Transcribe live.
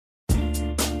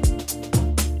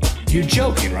You're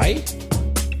joking, right?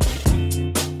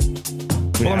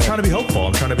 Well, I'm trying to be hopeful.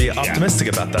 I'm trying to be optimistic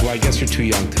about that. Well, I guess you're too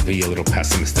young to be a little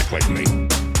pessimistic like me.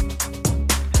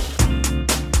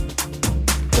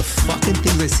 The fucking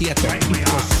things I see at the right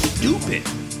are stupid.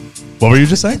 What were you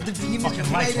just saying?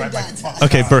 Right.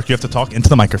 Okay, Burke, you have to talk into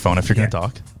the microphone if you're going to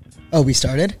talk. Oh, we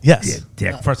started? Yes.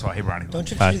 Dick. First of all, hey, Ronnie.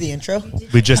 Don't you have to do the intro?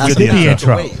 We just did did the the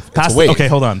intro. intro. Pass wave. okay,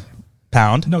 hold on.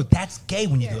 Pound. No, that's gay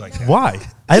when you do like that. Why?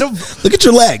 I don't. Look at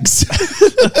your legs.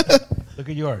 Look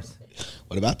at yours.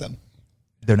 What about them?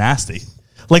 They're nasty.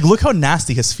 Like, look how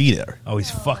nasty his feet are. Oh, he's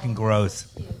fucking gross.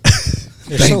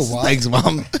 They're Thanks, so wide. thanks,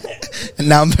 Mom. And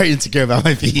now I'm very insecure about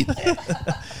my feet.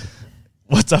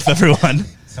 What's up, everyone?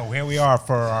 So here we are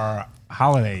for our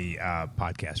holiday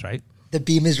podcast, right? The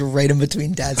beam is right in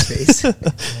between Dad's face.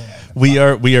 We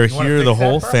are You wanna here, fix the that,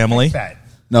 whole Burke? family. Fix that.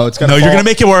 No, it's gonna. No, you're fall. gonna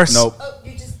make it worse. Nope.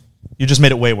 You just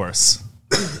made it way worse.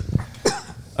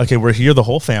 Okay, we're here, the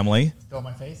whole family. Still on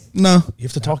my face? No, You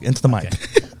have to talk into the mic.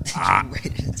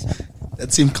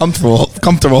 that seemed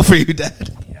comfortable for you,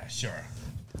 Dad. Yeah, sure.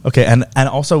 Okay, and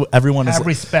also everyone is Have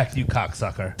respect, you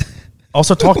cocksucker.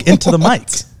 also talk into the mic.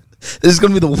 This is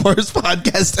gonna be the worst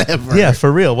podcast ever. Yeah,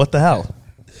 for real. What the hell?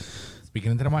 Speaking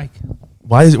into the mic.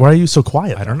 Why are you so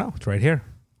quiet? I don't know. It's right here.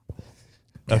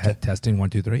 Okay. Testing 1,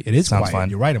 2, 3. It is Sounds quiet. fine.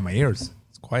 You're right in my ears.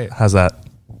 It's quiet. How's that?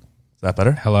 Is that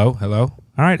better? Hello, hello.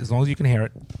 All right, as long as you can hear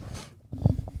it.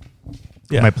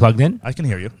 Yeah. Am I plugged in? I can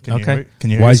hear you. Can Okay. You can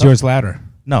you hear Why is yourself? yours louder?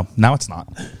 No, now it's not.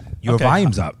 Your Okay.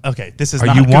 volume's up. Okay, this is Are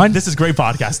not you good- one? This is great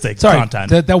podcasting Sorry,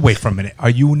 content. they'll wait for a minute. Are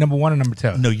you number 1 or number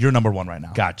 2? No, you're number one right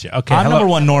now. Gotcha. Okay, I'm hello. number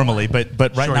one normally, but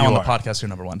right Sure now you on the are. podcast, you're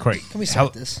number one. Great. Can we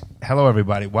start this? Hello,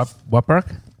 everybody. What, Burke?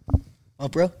 Oh,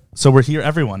 bro. So we're here,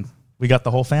 everyone. We got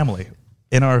the whole family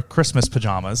in our Christmas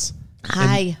pajamas.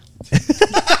 Hi.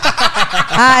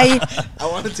 Hi. I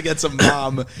wanted to get some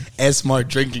mom ASMR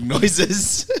drinking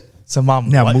noises. So, Mom,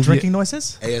 Now what move drinking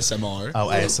noises? ASMR. Oh,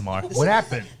 ASMR. What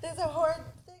happened? There's a horrid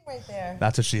thing right there.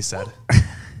 That's what she said.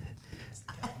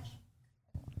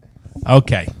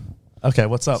 Okay. Okay,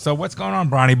 what's up? So what's going on,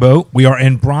 Bronny Boo? We are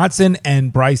in Bronson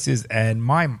and Bryce's and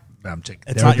my chick.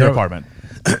 It's not your apartment.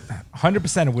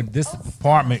 100% would this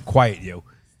apartment quiet you.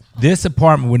 This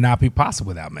apartment would not be possible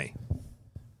without me.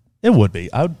 It would be.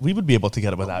 We would be able to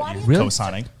get it without you Really?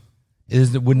 co-signing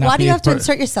It would not Why do be you a have to per-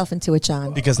 insert yourself into it,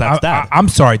 John? because that's Dad. I'm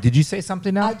sorry. Did you say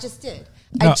something now? I just did.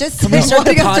 No. I just Can we said, start why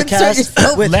the do you have to insert podcast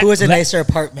yourself? with Let- who has a let- nicer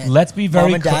apartment? Let's be very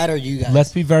Mom and clear. Dad or you guys?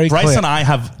 Let's be very Bryce clear. and I as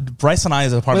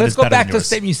an apartment Well, let's is go better back than to the yours.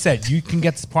 statement you said. You can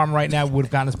get this apartment right now. Would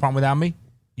have gotten this apartment without me.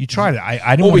 You tried it.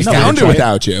 I didn't Well, we want to found it guarantee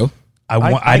without you.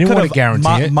 I didn't want to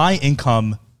guarantee it. My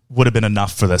income would have been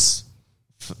enough for this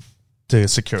to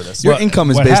secure this. Your What- income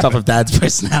is what based happened? off of Dad's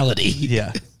personality.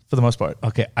 Yeah, for the most part.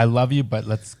 Okay, I love you, but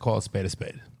let's call a spade a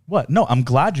spade. What? No, I'm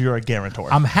glad you're a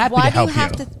guarantor. I'm happy Why to do you help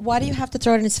have to? Why do you have to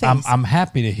throw it in his face? I'm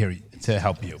happy to hear you, to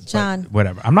help you, but John.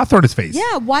 Whatever. I'm not throwing his face.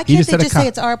 yeah. Why He can't they said a just com- say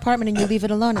it's our apartment and you leave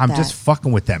it alone? At I'm that? just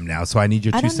fucking with them now, so I need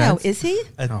your I 2 don't know. cents. Is he?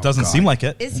 It Oh, doesn't God. seem like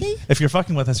it. Is he? If you're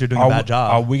fucking with us, you're doing a Are, bad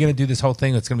job. are we going to do this whole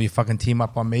thing? It's going to be a fucking team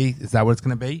up on me. Is that what it's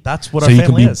going to be? That's what so our you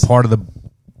family can be is. part of the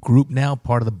group now,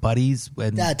 part of the buddies.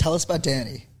 And Dad, tell us about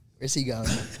Danny. Where's he going?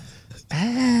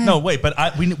 No, wait, but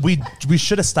we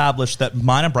should establish that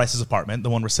mine and Bryce's apartment, the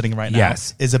one we're sitting in right now,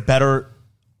 Yes. is a better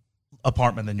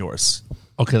apartment than yours.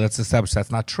 okay, let's establish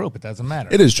that's not true, but it doesn't matter.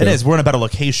 It is true. It is. We're in a better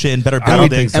location, better I don't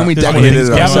building. think so. And we There's more decorated things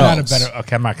it going Yeah, on. I'm not a ourselves. better.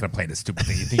 Okay, I'm not going to play this stupid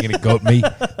thing. You think you're going to goat me,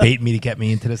 bait me to get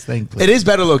me into this thing? Please. It is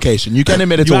better location. You can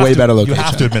admit it's You a have way to- better location. You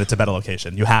have to admit it's a better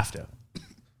location. You have to.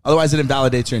 Otherwise, it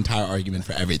invalidates your entire argument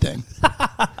for everything.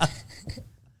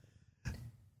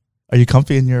 Are you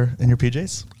comfy in your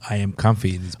PJs? I am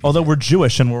comfy in these. Although we're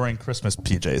Jewish and we're wearing Christmas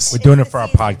PJs. We're doing it for our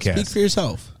Speak podcast. for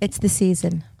yourself. It's the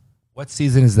season. What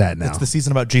season is that now? It's the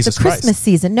season about The Jesus Christmas Christ.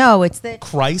 season. No, it's the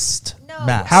Christ No.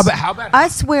 Mass. How about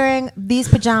us wearing these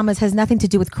pajamas has nothing to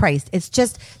do with Christ. It's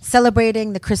just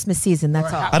celebrating the Christmas season.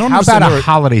 That's all. I don't how understand. about a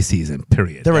holiday season?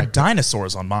 Period. There are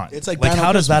dinosaurs on mine. It's like how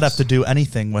Dino does that have Christmas. to do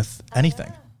anything with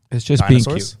anything? It's just being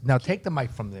Dinosaurs? cute. Now take the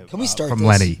mic from the. Can we start from this?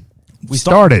 Lenny? We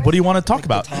started. What do you want to talk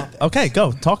about? Okay,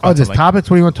 go talk about Oh, there's something. topics.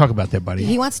 What do you want to talk about there, buddy?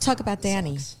 He wants to talk about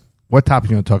Danny. What topic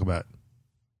do you want to talk about?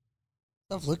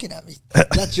 Stop looking at me.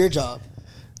 That's your job.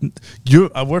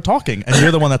 We're talking, and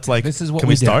you're the one that's like, This is what can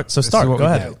we we do. start? So This is start. what Go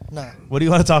we ahead. do. No, What do you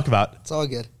want to talk about? it's all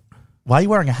good. Why are you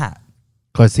wearing a hat?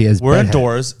 Because he has. We're bad hair.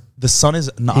 indoors. The sun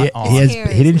is not He, on. he, has, Hair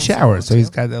he is didn't nice shower, and so he's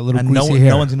got a little and greasy no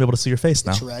hair. one's gonna be able to see your face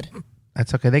now. It's red.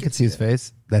 That's okay. They can see his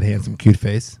face. That handsome, cute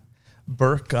face.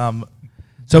 Burke.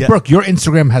 So, Yeah. Brooke, your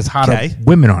Instagram has hotter Okay.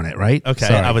 women on it, right? Okay,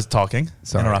 Sorry. I was talking.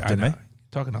 Sorry, Interrupted I know. me.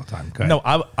 Talking all the time. Go ahead. No,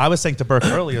 I was saying to Burke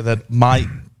earlier that my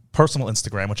personal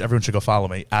Instagram, which everyone should go follow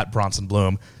me at Bronson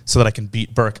Bloom, so that I can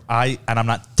beat Burke. And I'm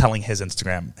not telling his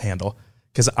Instagram handle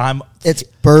because It's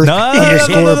Burke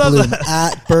 _Bloom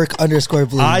at Burke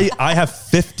 _Bloom.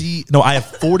 I have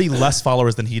 40 less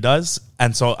followers than he does,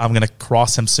 and so I'm gonna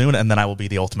cross him soon, and then I will be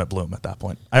the ultimate Bloom at that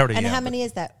point. I already And am, how many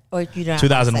is that? Or you don't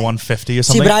 2,150 or See,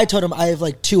 something. but I told him I have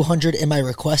like 200 in my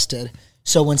requested.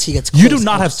 So once he gets close, You do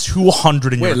not have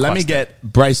 200 in your Wait, let me requested. get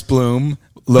Bryce Bloom,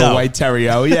 Lil No. White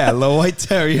Terrio. Yeah, Lil White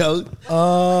Terrio.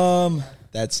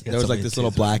 That was so like many this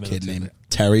little kids black in the kid middle, named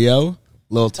Terrio.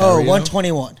 Lil Terrio. Oh,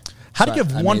 121. How do you So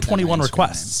have I made that 121 my Instagram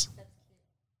requests?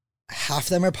 Half of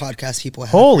them are podcast people.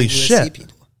 Half Holy are USC shit.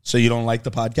 People. So you don't like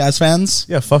the podcast fans?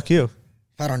 Yeah, fuck you.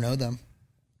 I don't know them.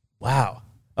 Wow.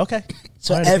 Okay.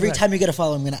 So All right, every okay. time you get a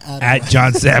follow, I'm going to add At them.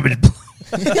 John Savage.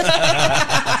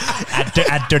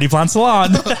 at Dirty Blonde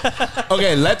Salon.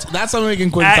 Okay, that's something we can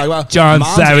quickly At talk about. John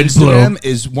Mom's Savage Instagram Bloom.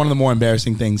 is one of the more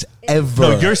embarrassing things ever.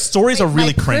 No, your stories are really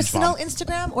my cringe, personal Mom.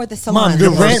 Instagram or the salon? Mom,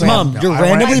 you're, Instagram? you're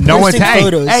randomly no one's posting hey,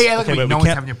 photos. Hey, look Okay, at me. but No we one's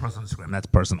can't- having your personal Instagram. That's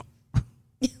personal.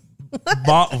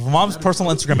 Mom's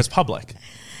personal Instagram is public.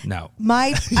 No.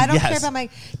 I don't Yes. care about my.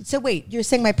 So wait, you're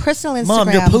saying my personal Instagram? Mom,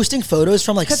 you're posting photos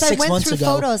from like because I 6 went months through ago.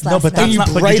 photos No, last but night. that's you not.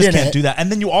 But you brighten just can't it. do that.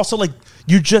 And then you also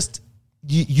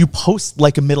you post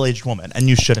like a middle-aged woman, and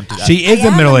you shouldn't do that. She is I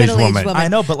a am middle-aged woman. I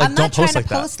know, but, like, I'm don't not trying post to like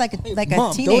that. post like a Mom,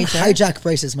 don't teenager. hijack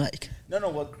Bryce's mic.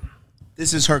 No.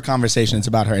 This is her conversation. It's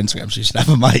about her Instagram. She should have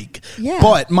a mic. Yeah.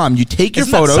 But, Mom, you take your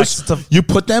Isn't that photos, sexist? you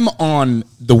put them on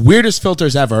the weirdest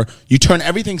filters ever, you turn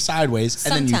everything sideways,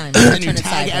 and Sometimes then I you turn it tag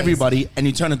sideways. everybody, and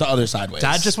you turn it the other sideways.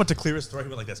 Dad just went to clear his throat. He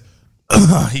went like this.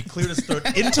 He cleared his throat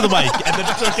into the mic and then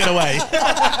took it away.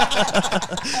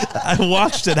 I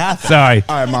watched it happen. Sorry.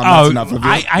 All right, Mom, that's enough of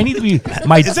you. I need to be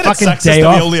my Isn't it fucking sexist day that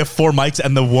we off. only have 4 mics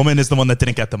and the woman is the one that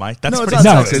didn't get the mic? That's No, it's pretty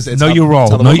not No, sexist. It's know how- your role.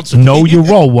 tell the Know, woman to know be. your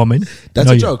role, woman. That's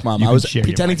Know a your- joke, Mom. you I can was share your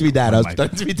pretending mic. to be dad. I was Mic.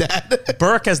 pretending to be dad.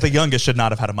 Burke, as the youngest, should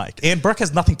not have had a mic. And Burke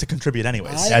has nothing to contribute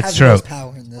anyways. I That's have true. the most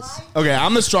power in this. Okay,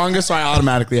 I'm the strongest, so I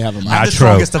automatically have a mic. I'm Not the true.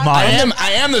 strongest of I mine.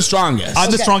 am the strongest. I'm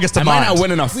the Okay. strongest I of might mine. not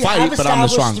win in a We fight, have but I'm the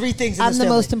established strongest. 3 things in I'm this the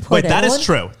family. most Wait, important. that is One,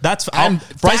 true. That's I'm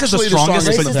Bryce is the factually the strongest,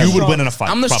 strongest but of you them. would win in a fight.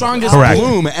 I'm the probably. strongest Correct.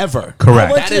 Bloom ever. I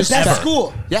Correct. went to the That is best ever.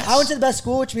 school. Yes. I went to the best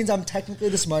school, which means I'm technically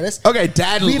the smartest. Okay,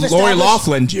 Dad, We've Lori established-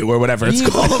 Laughlin you or whatever it's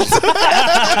We've- called.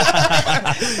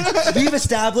 We've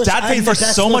established Dad I'm paid the for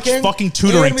best so much looking, fucking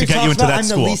tutoring and to we get you talked into about that I'm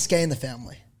school. the least gay in the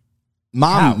family.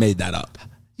 Mom made that up,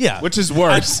 Yeah, which is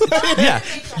worse. yeah.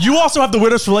 You also have the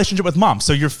weirdest relationship with Mom,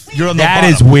 so you're on the That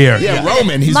bottom. is weird. Yeah,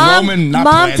 Roman. He's Mom- Roman, not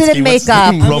Mom Polanski. didn't What's make his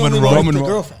up. name? I'm Roman the only one Roman with the Ro-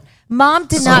 girlfriend. Mom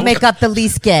did not make up the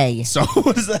least gay. So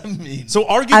what does that mean? So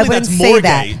I arguably, wouldn't that's say more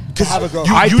that. gay. To have a girl.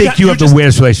 I think you have the just-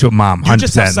 weirdest relationship with Mom. You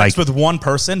just have 100%. sex Like, with one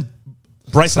person.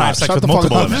 Bryce and I have Stop. sex Shut with the fuck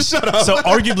multiple up. women. Just shut up. So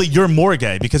arguably, you're more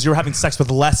gay because you're having sex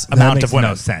with less that amount makes of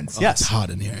women. no sense. Yes. It's hot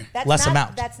in here. That's Less not,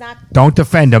 amount. That's not. Don't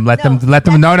defend them. Let them.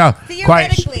 No. Quiet.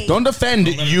 Theoretically, Don't defend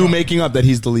you making up that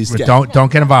he's the least gay. Don't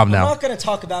get involved I'm now. not going to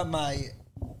talk about my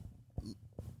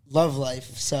love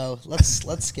life, so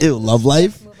let's skip. Ew, love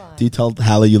life? Do you tell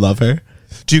Hallie you love her?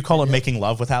 Do you call it making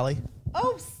love with Hallie?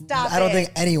 Oh, stop! I don't it. think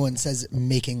anyone says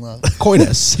making love.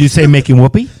 Coitus. Do you say making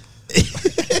whoopee?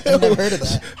 I've never heard of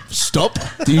that. Stop.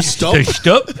 Do you stop? So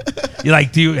stup? You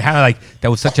like? Do you have like that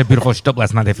was such a beautiful stup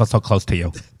last night? I felt so close to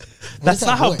you. That's that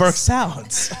not how voice? Burke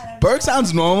sounds. Burke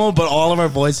sounds normal, but all of our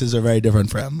voices are very different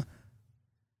for him.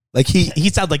 Like He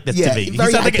sounds like this Yeah, to me. He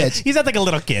very sounds like, high-pitched. he sounds like a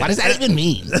little kid. what does that even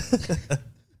mean?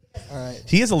 All right.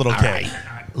 He is a little kid.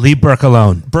 Leave Burke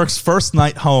alone. Burke's first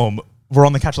night home, we're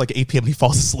on the couch at like 8 p.m. He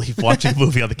falls asleep watching a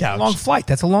movie on the couch. Long flight.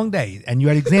 That's a long day, and you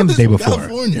had exams the day before.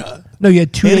 California. No, you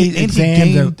had 2 And he- days and he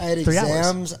exams. gained- I had 3 hours.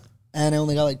 exams, and I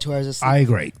only got like 2 hours of sleep. I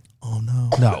agree. Oh no.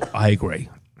 No, I agree.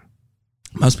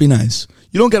 Must be nice.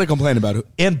 You don't get to complain about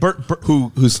And Burke,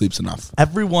 who sleeps enough.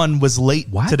 everyone was late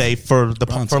What? today for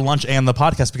lunch and the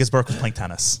podcast because Burke was playing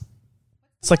tennis.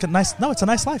 It's like it's a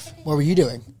nice life. What were you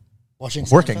doing? Watching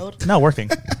Working. Seinfeld? No, working.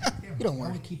 You don't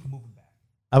work.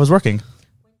 I was working.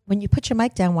 When you put your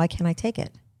mic down, why can't I take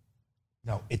it?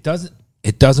 No, it doesn't.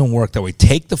 It doesn't work that way.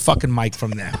 Take the fucking mic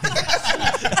from them.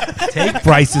 Take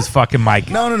Bryce's fucking mic.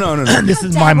 No. This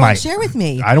is Dad my won't mic. share with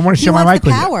me. I don't want to He share my wants mic the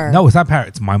with you. power. No, it's not power.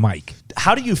 It's my mic.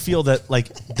 How do you feel that like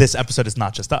this episode is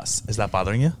not just us? Is that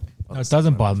bothering you? No, it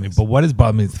doesn't bother me. But what does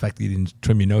bother me is the fact that you didn't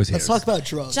trim your nose Let's hairs. talk about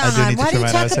drugs. John, do need to why do trim you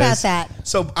my talk nose about hairs. that?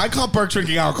 So I caught Burke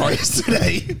drinking alcohol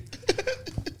yesterday.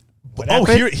 Oh,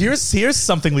 here's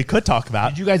something we could talk about.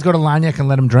 Did you guys go to Lagnac and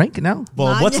let him drink? No?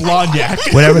 Well, what's Lagniappe?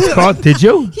 Lagniac? Whatever it's called. Did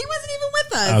you? He wasn't even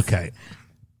with us. Okay.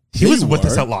 He was You with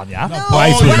us were. at Lanya. No,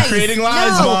 Bryce was- You're creating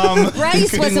lies, Mom. Bryce You're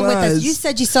creating wasn't with us. lies. You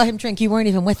said you saw him drink. You weren't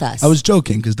even with us. I was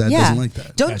joking because Dad doesn't like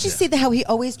that. Don't you see how he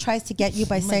always tries to get you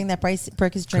by saying that Bryce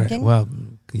Burke is drinking? Well,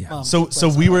 yeah. So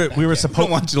we were I don't supposed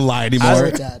want you to lie anymore.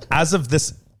 Sorry, Dad. as of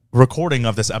this recording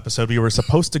of this episode, we were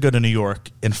supposed to go to New York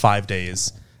in 5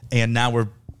 days, and now we're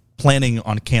planning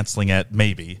on canceling it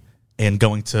maybe and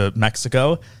going to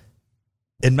Mexico.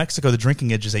 In Mexico, the drinking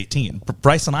age is 18.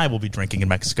 Bryce and I will be drinking in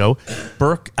Mexico.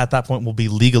 Burke, at that point, will be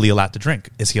legally allowed to drink.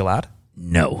 Is he allowed?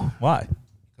 No, Why?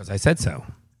 because I said so.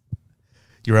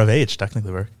 You're of age,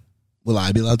 technically, Burke. Will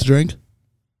I be allowed to drink?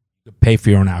 Pay for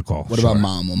your own alcohol. What about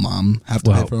Mom? Will Mom have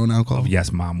to pay for her own alcohol? Oh,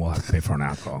 yes, Mom will have to pay for her own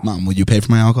alcohol. Mom, will you pay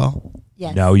for my alcohol?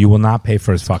 Yes. No, you will not pay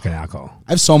for his fucking alcohol.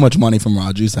 I have so much money from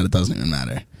Raw Juice that it doesn't even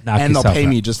matter. Knock and they'll yourself pay out.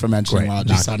 me just for mentioning Great. Raw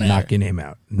Juice on air. Knock your name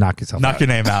out. Knock yourself Knock out. your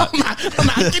name out.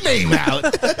 Knock your name out.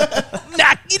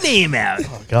 Knock your name out.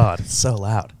 Oh, God, it's so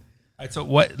loud. All right, so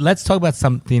let's talk about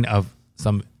something of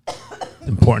some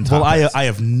important Well, topics. I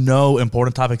have no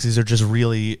important topics. These are just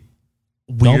really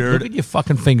Don't weird. look at your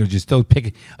fucking fingers. You're still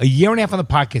picking. A year and a half on the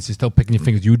podcast, you're still picking your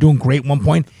fingers. You were doing great at one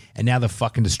point, and now they're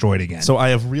fucking destroyed again. So I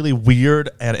have really weird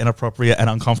and inappropriate and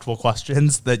uncomfortable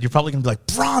questions that you're probably gonna be like,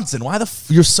 Bronson, why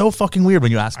you're so fucking weird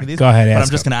when you ask me these. Go ahead, But ask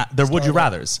I'm just them. gonna. They're would you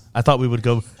rather's. I thought we would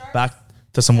go back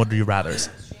to some would you rather's.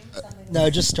 No,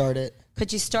 just start it.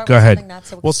 Could you start Go with ahead. something not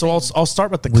so Well, so extreme? I'll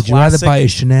start with the would you rather classic. buy a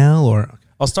Chanel or?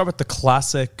 I'll start with the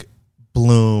classic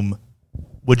Bloom.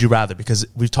 Would you rather? Because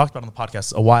we've talked about it on the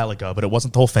podcast a while ago, but it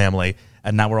wasn't the whole family,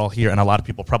 and now we're all here, and a lot of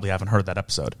people probably haven't heard that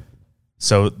episode.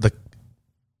 So the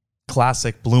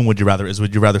classic Bloom would you rather is: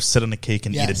 would you rather sit on a cake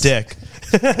and eat a Yes. dick?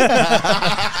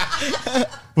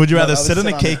 Would you rather I would sit on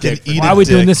sit a on cake a and dick. eat Why a are we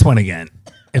dick? doing this one again?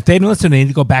 If they didn't listen, they need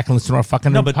to go back and listen to our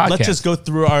fucking No, but podcast. let's just go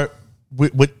through our.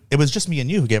 It was just me and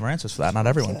you who gave our answers for that, not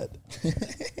everyone.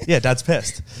 Yeah, Dad's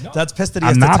pissed. Dad's pissed that he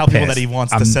has I'm to not tell people pissed. that he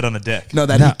wants I'm- to sit on a dick. No,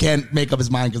 that No. he can't make up his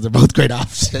mind because they're both great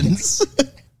options.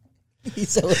 He's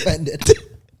so offended.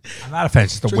 I'm not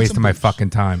offended. It's just a waste of my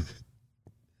fucking time.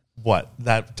 What?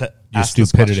 That to Your ask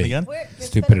this question stupidity. again? You're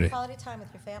Stupidity. spending quality time with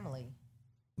your family.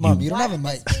 Mom, you don't Why have a would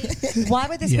mic. this be- Why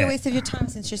would this be Yeah. a waste of your time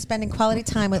since you're spending quality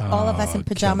time with all of us in Oh,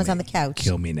 pajamas kill on me. the couch?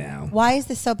 Kill me now. Why is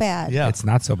this so bad? Yeah. It's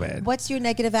not so bad. What's your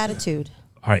negative attitude?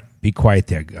 All right, be quiet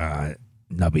there,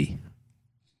 Nubby.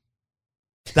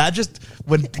 That just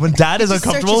when Dad is He just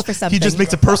uncomfortable, searches for he something. just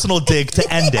makes a personal dig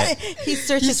to end it. He He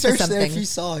searches for searched there something. if you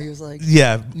saw. He was like,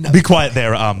 Yeah, be quiet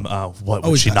there. What would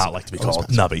Always she passive. not like to be Always called?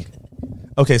 passive. Nubby.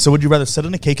 Okay, so would you rather sit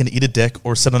on a cake and eat a dick,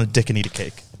 or sit on a dick and eat a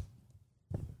cake?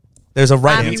 There's a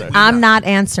right answer. I'm not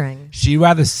answering. She'd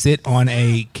rather sit on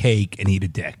a cake and eat a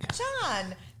dick.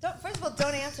 John, first of all,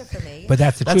 don't answer for me. But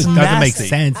that's the That's truth. It doesn't make nasty.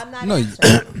 sense. I'm not No, you-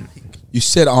 answering. You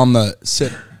sit on the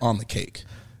cake.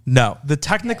 No, the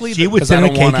technically She the- would 'Cause sit on I a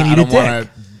don't cake wanna- and I eat a don't dick. wanna-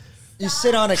 you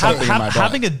sit on a ha- cake. ha- in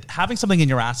my butt. having something in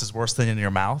your ass is worse than in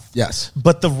your mouth. Yes.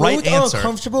 But the right Both answer. are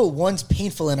uncomfortable. One's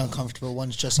painful and uncomfortable.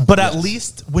 One's just But uncomfortable. at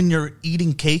least when you're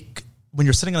eating cake, when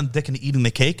you're sitting on a dick and eating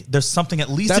the cake, there's something at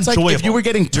least That's like enjoyable. if you were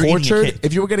getting You're eating a tortured. cake.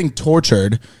 If you were getting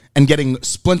tortured and getting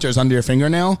splinters under your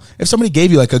fingernail, if somebody gave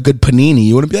you like a good panini,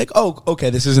 you wouldn't be like, "Oh, okay,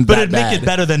 this isn't But that it'd bad." make it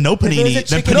better than no If it was a panini. Than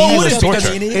chicken panini-less pasta torture.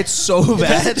 panini- It's so If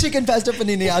there's a bad. chicken pasta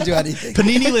panini, I'll do anything.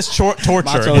 Panini-less torture.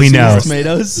 Macho We cheese, know.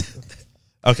 tomatoes.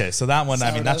 Okay, so that one. I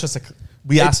mean, Sourdough. that's just a.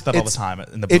 We ask that all the It's- time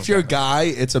in the. If you're a booth. guy,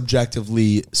 it's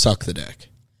objectively suck the dick.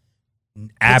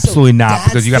 Absolutely not, that's-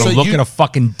 because you got to so look you- at a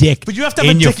fucking dick But you have to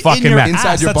have in a your dick fucking in your mouth.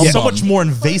 inside ass. your That's bum so bum. much more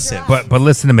invasive. But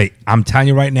listen to me. I'm telling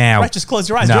you right now. Right, just close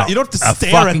your eyes. No, You don't have to a stare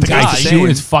at fucking the guy guy. shooting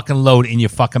his fucking load in your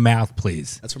fucking mouth,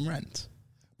 please. That's from Rent.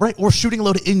 Right, or shooting a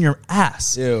load in your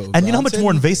ass. Ew, and you know how much Bronson,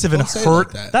 more invasive and don't say it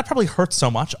hurt like that. probably hurts so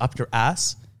much up your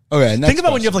ass. Okay, next Think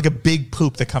about when you have question. like a big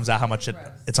poop that comes out, how much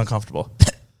it's uncomfortable.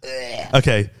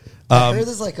 Okay. I heard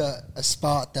there's like a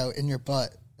spot though in your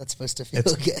butt that's supposed to feel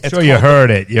good. it's Sure, you called heard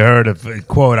it. You heard a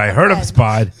quote. I heard of a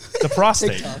spot. the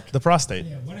prostate. The prostate.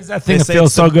 What is that thing They that say feels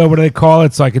it's so the- good? What do they call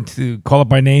it? So I can call it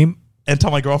by name? And tell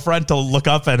my girlfriend to look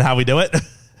up and how we do it.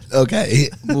 Okay,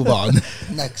 move on.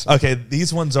 Next one. Okay,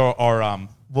 these ones are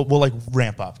we'll like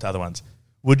ramp up to other ones.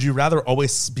 Would you rather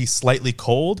always be slightly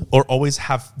cold or always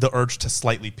have the urge to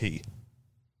slightly pee?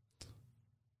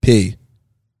 P.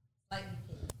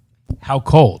 How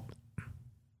cold?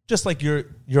 Just like you're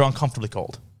uncomfortably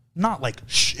cold. Not like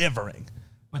shivering.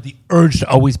 But the urge to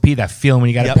always pee, that feeling when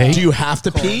you got to Yep. pee. Do you have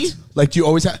to pee? Like, do you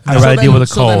always have? I'd rather deal with a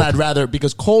So then cold. I'd rather,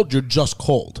 because cold, you're just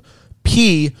cold.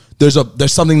 Pee, there's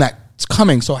something that's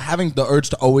coming. So having the urge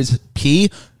to always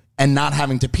pee and not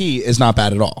having to pee is not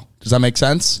bad at all. Does that make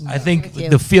sense? I think with you.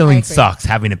 the I feeling agree. sucks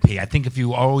having to pee. I think if you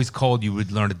were always cold, you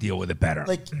would learn to deal with it better.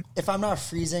 Like if I'm not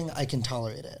freezing, I can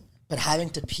tolerate it. But having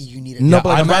to pee, you need it. No, Yeah, but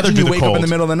like, I'd rather imagine do you the wake up in cold. the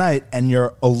middle of the night and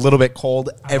you're a little bit cold.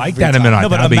 Every like that in a time. minute. No,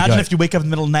 but That'd be imagine good. if you wake up in the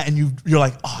middle of the night and you're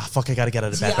like, oh fuck, I gotta get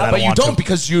out of bed, but I don't But you want don't to.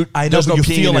 because you. I know, there's but no you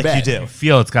peeing feel in like your you bed. do.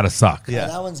 Feel it's got to suck. Yeah.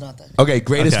 That one's not that. Okay,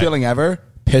 greatest Okay. feeling ever.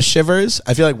 Piss shivers.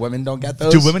 I feel like women don't get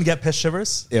those. Do women get piss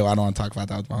shivers? Ew, I don't want to talk about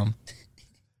that with mom.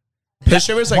 Piss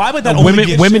shivers. Like, Why would that only Women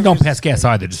be women don't pass gas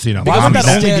either. Just so you know, Why would Mom's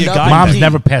that only be a stand guy? up Mom's thing?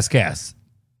 never passed gas,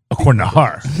 according to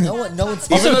her. No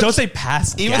one's. Also, though- don't say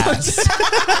pass even though- gas.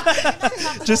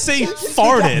 Just say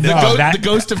farted. No, that- the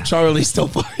ghost of Charlie still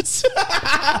farts.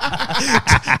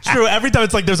 True. Every time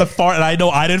it's like there's a fart, and I know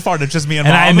I didn't fart. It's just me and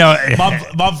And mom. I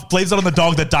know- Mom blames it on the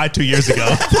dog that died 2 years ago.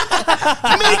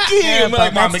 Mickey, I'm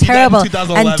like, Mom, That's Mickey died in terrible.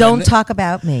 2011. And don't talk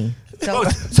about me.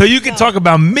 Don't- So you can talk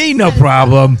about me, no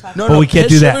problem, No, but no, we can't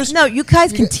piss do that. shivers- No, you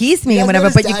guys can tease me You and guys whatever,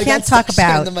 noticed but you Dad can't got talk stuck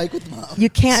sharing about. the mic with Mom. You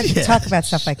can't talk about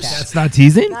stuff like that. That's not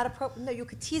teasing. Not appropriate. No, you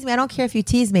could tease me. I don't care if you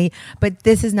tease me, but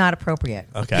this is not appropriate.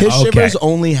 Okay. Piss Okay. shivers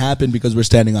only happen because we're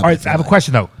standing up. All right, I have a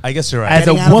question though. I guess you're right. As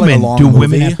a Getting out of, like, a woman, long do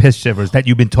women movie- have piss shivers that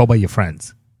you've been told by your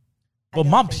friends? well, I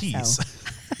mom don't think pees.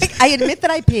 so. I admit that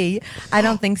I pee. I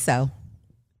don't think so.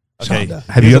 Okay. Shonda.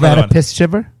 Have Here's you ever had another a one. piss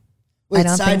shiver? Wait,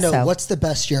 don't side think note, so. what's the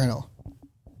best urinal?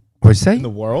 What'd you say? in the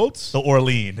world? The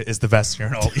Orlean is the best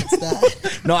urinal.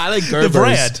 That, No, I like Gerber's.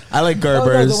 brand. I like oh,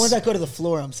 Gerber's. no, the ones that go to the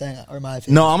floor, I'm saying, are my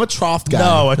favorite. No, I'm a trough guy.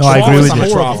 No, a No, I trough agree is with I'm you. a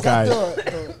horrible. trough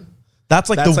guy. That's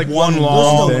like That's the like one one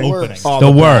long long thing. opening. Oh,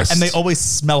 The worst. And they always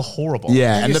smell horrible.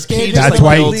 Yeah, and you're the scared pee to just That's like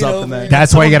why- builds up in there.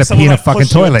 That's why you got to Someone pee in a might push fucking you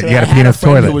toilet. into You got it. to I pee in had a a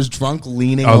friend toilet. who was drunk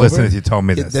leaning Oh, over. listen, you told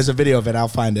me this. There's a video of it. I'll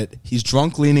find it. He's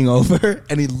drunk leaning over,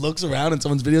 and he looks around, and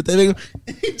someone's videotaping him.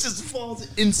 And he just falls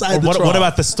inside Or the trough. what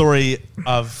about the story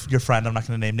of your friend? I'm not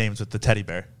going to name names with the teddy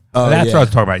bear. Oh, That's yeah. what I was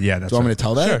talking about. Yeah, that's Do you want me right. to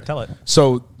tell that? Sure, tell it.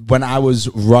 So when I was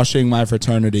rushing my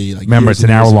fraternity, like Remember, years it's an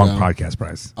and years hour-long ago- podcast,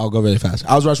 Bryce. I'll go really fast.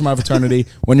 I was rushing my fraternity.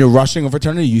 When you're rushing a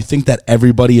fraternity, you think that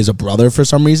everybody is a brother for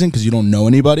some reason because you don't know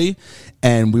anybody.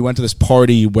 And we went to this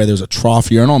party where there was a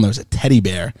trough urinal and there was a teddy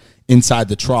bear inside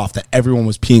the trough that everyone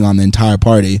was peeing on the entire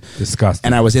party. Disgusting.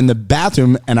 And I was in the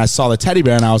bathroom and I saw the teddy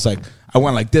bear and I was like, I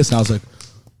went like this and I was like,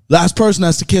 last person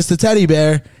has to kiss the teddy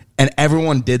bear. And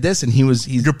everyone did this, and he's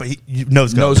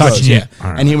Nose goes. Touching yeah. it.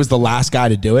 All right. And he was the last guy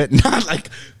to do it. Not like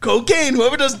cocaine.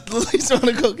 Whoever does the least amount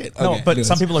of cocaine. No, Okay, but anyways.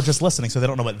 some people are just listening, so they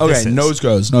don't know what Okay, this is. nose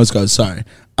goes. Sorry.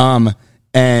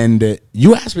 And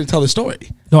you asked me to tell the story.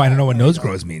 No, I don't know what nose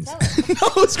grows means.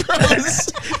 Nose grows.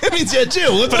 It means you're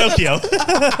Jew. Pinocchio.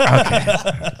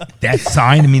 That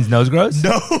sign means nose grows?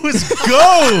 Nose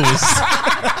goes.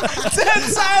 Dead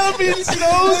silent means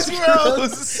nose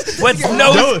grows. What's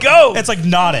No, nose go? It's like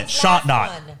knot it, shot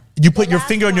knot. You put your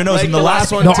finger on your nose, Like and the the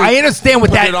last last one. one. No, I understand what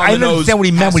Put that. it on I the nose understand what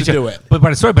he meant has when to he do said. it.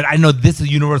 But sorry, but I know this is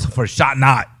universal for shot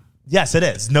knot. Yes, it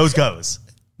is. Nose goes.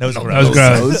 Nose grows. Nose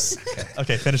grows.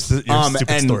 Okay, finish your stupid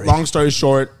And story. long story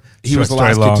short, he Short was the story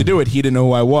last long. kid to do it. He didn't know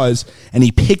who I was, and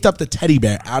he picked up the teddy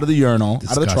bear out of the urinal, out of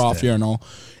the trough Disgusting. urinal,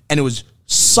 and it was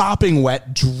sopping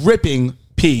wet, dripping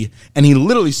pee, and he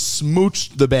literally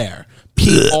smooched the bear,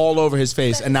 pee all over his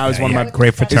face, and now he's one of yeah, my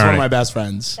great He's one fraternity. of my best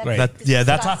friends. Great.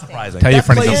 That's not surprising. Tell your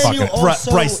friends to And fuck you it.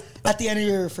 also, Bryce. at the end of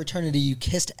your fraternity, you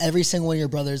kissed every single one of your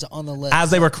brothers on the list. As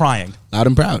they were crying, Loud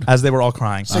and proud. as they were all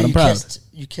crying. so I'm you proud.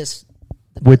 kissed.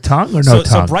 With tongue or no so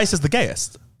tongue? Bryce is the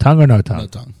gayest. Tongue or no tongue? No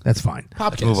tongue. That's fine.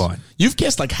 Pop Let's kiss. move on. You've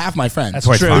kissed like half my friends. That's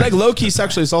why it's True. fine. Like low key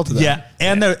sexually assaulted them. Yeah,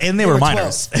 and they were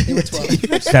minors. 12. They were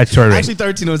 12. Statutory rape. Actually,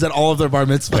 13 was at all of their bar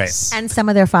mitzvahs. Right. And some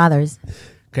of their fathers.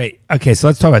 Okay. So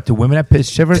let's talk about, do women have piss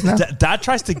shivers now? Dad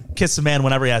tries to kiss a man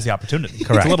whenever he has the opportunity.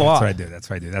 Correct. It's a little That's odd. what I do. That's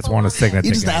what I do. That's one of the things I He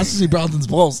think. just asked to see Bronson's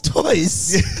balls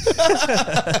twice.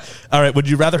 All right. Would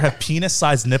you rather have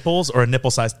penis-sized nipples or a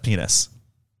nipple-sized penis?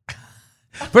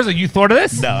 First of all, you thought of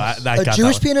this? No, I A got Jewish that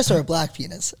one. penis or a black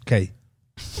penis? Okay.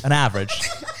 An average.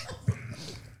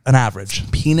 An average.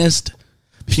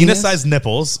 Penis-sized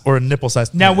nipples or a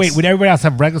nipple-sized. Now, penis? wait, would everybody else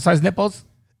have regular sized nipples?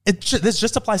 This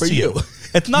just applies For to you. you.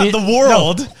 It's not the No,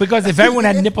 world. because if everyone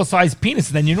had nipple sized penis,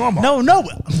 then you're normal. No,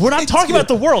 we're not talking about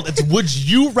the world. It's would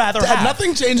you rather Dad, have?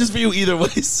 nothing changes for you either way.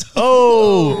 So.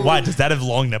 Oh, why does that have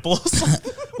long nipples?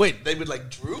 Wait, they would like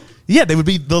droop? Yeah, they would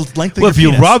be the length of Well, if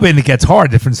your you penis. rub it, it gets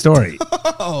hard. Different story.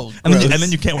 Oh, and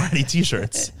then you can't wear any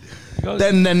t-shirts.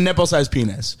 then nipple sized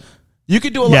penis. You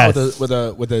could do a lot Yes. with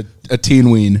a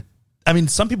teen ween. I mean,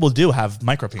 some people do have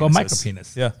micro penises. Called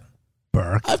micropenis. Yeah.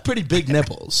 Burke. I have pretty big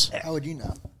nipples. How would you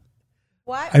know?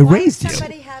 Why, I raised you.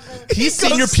 He's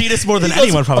seen your penis more than He goes,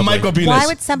 anyone probably. A micro penis. Why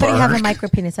would somebody have a micro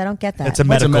penis? I don't get that. It's a It's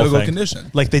medical, a medical thing.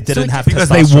 condition. Like they didn't have Because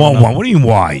they testosterone want enough. one. What do you mean,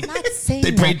 why? I'm not saying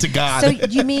They prayed that. to God. So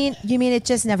you mean it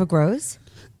just never grows?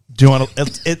 Do you want to?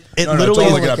 It No, literally. don't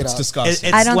look look it up. it It's up. disgusting.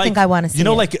 it's I don't like- think I wanna see You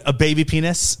know, it. like a baby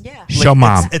penis. Yeah. Like, Show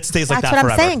mom. It stays like That's that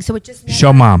what forever. I'm saying. So it just never,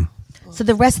 Show mom. So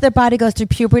the rest of their body goes through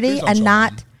puberty and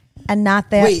not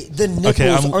their. Wait, the nipples, Okay,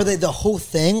 are they the whole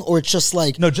thing or it's just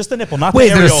like... No, just the nipple, not Wait,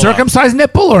 the is it a areola. circumcised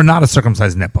nipple or not a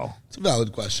circumcised nipple? It's a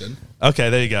valid question. Okay,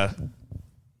 there you go.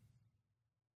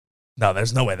 No,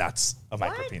 there's no way that's a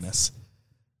micropenis.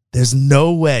 There's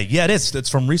no way. Yeah, it is. It's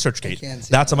from ResearchGate. can't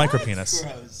see That's a that.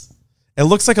 micropenis. It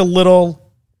looks like a little.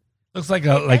 Looks like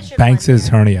Banks's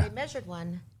hernia. They measured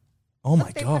one. Oh my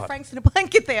They put god! Frank's in a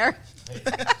blanket there.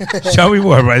 Show me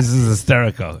more. This is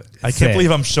hysterical. I can't believe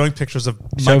I'm showing pictures of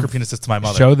Show- micropenises to my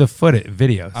mother. Show the footage,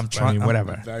 videos. I'm trying-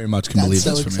 whatever. Very much can That's believe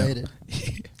so this from excited.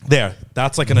 you. There,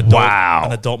 that's like an adult. Wow.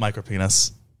 An adult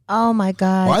micropenis. Oh my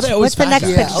god! Why are they always What's the fat next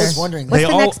guys? Yeah, picture? I was wondering. What's They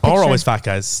the all next picture? are always fat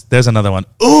guys. There's another one.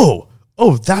 Oh,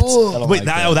 that's Ooh. wait. like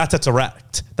that. Oh, that's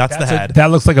erect. That's the head. That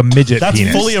looks like a midget That's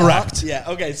penis. fully erect. Yeah,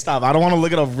 okay, stop. I don't want to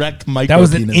look at a wrecked micro. That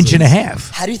was an inch and a half.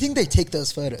 How do you think they take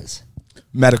those photos?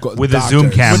 Medical. With a doctors.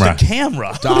 zoom camera. With the camera.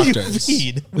 What do you Doctors.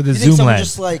 feed? With a You think zoom someone lens.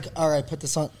 just like, all right, put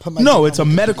this on, put my... No, it's a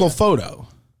medical photo.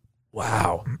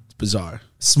 Wow. It's bizarre.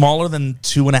 Smaller than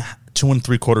 2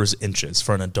 3/4 inches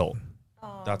for an adult.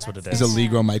 That's what it is. Is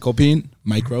it micropene?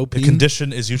 The Micropene?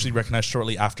 condition is usually recognized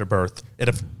shortly after birth. It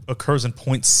occurs in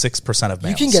 0.6% of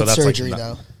males. You can so get that's surgery, like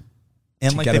though.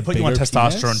 And To like get they a put you on bigger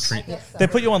testosterone penis? treatment. guess so. They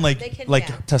put you on They can, like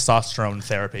yeah. testosterone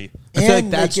therapy. I feel like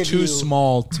And they that's give too you-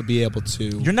 small to be able to.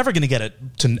 You're never going to get it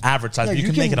to average size, No, but you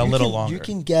can make it a little can- longer. You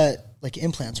can get like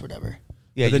implants or whatever.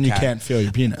 Yeah, but then you can't feel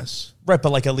your penis. Right,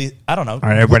 but like at least I don't know. All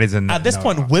right, everybody's in. At this no,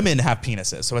 point, no. women have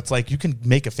penises, so it's like you can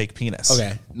make a fake penis.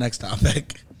 Okay, next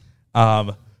topic.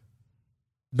 None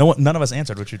of us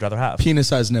answered which you'd rather have.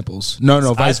 Penis-sized nipples.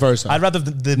 No, vice versa. I'd rather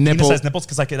the Nipple- penis-sized nipples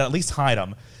because I could at least hide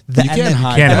them. you can't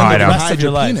hide. can't them. hide The them. rest Hide of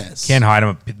your your life. penis. Can't hide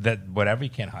them. That whatever. You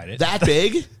can't hide it. That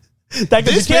big? That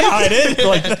you This can't big? hide it.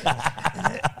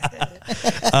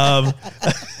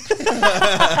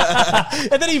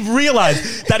 And then he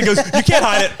realized that he goes, "You can't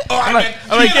hide it." Oh, I'm like,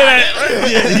 get it.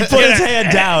 yeah, he put his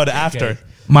hand down after. Okay.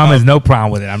 Mom has no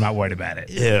problem with it. I'm not worried about it.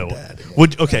 Ew.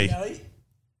 Okay.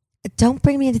 Don't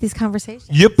bring me into these conversations.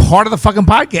 You're part of the fucking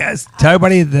podcast. Tell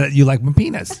everybody that you like my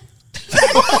penis. So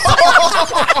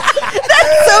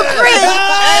great.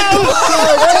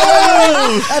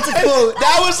 That's a quote.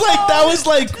 That was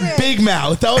like Big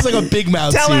Mouth. That was like a Big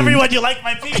Mouth Tell scene. everyone you like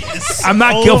my penis. I'm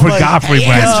not Oh Guilford my Godfrey when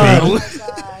I God. speak.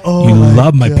 You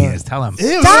love my penis. Tell him. Ew.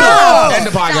 End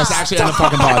the podcast. Actually, end the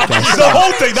fucking podcast. The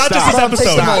whole thing, not just this Stop.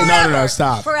 episode. Stop. No,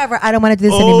 stop. Forever. I don't want to do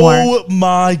this anymore. Oh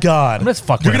my God. Let's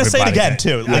fuck You're with gonna say it everybody. again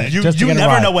too. Yeah. Like, you Just to you get a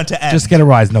never rise. know when to end. Just get a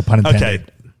rise. No pun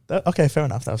intended. Okay. Okay, fair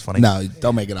enough. That was funny. No,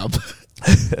 don't make it up.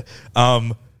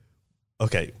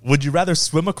 Okay. Would you rather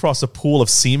swim across a pool of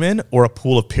semen or a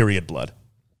pool of period blood?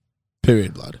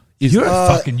 Period blood. You're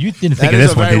fucking. You didn't think That of is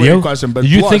this a one, very did you? weird question, but Did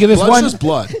you blood. think of this Blood's one? just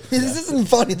blood. This isn't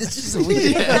funny. This is just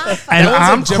weird. And That I'm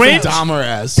one's like Jeffrey cringe.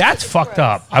 Dahmer-esque. That's fucked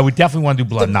up. I would definitely want to do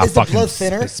blood, not Is the fucking blood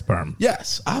thinner? sperm.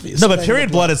 Yes, obviously. No, but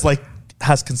period blood is like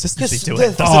has consistency Just to the-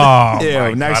 it. doesn't it? Oh, Ew,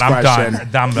 my next God, I'm question.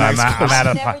 done. I'm Next out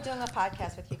of Never doing a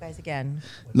podcast with you guys again.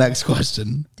 Next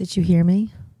question. Did you hear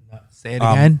me? Say it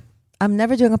again. I'm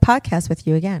never doing a podcast with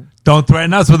you again. Don't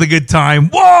threaten us with a good time.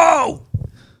 Whoa!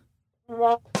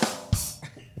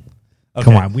 Okay.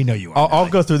 Come on, we know you are. I'll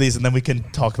go through these and then we can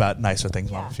talk about nicer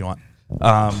things if you want.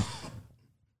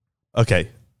 Okay.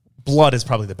 Blood is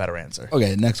probably the better answer.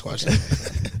 Okay, next question.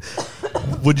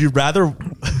 Would you rather?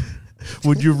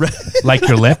 Would you? Like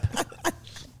your lip?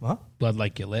 What? Blood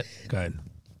like your lip? Good.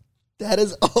 That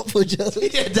is awful, Joey.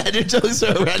 Yeah, Dad, your jokes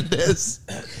are horrendous.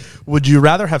 Would you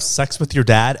rather have sex with your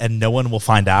dad and no one will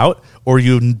find out, or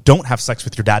you don't have sex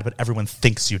with your dad but everyone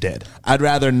thinks you did? I'd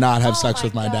rather not have sex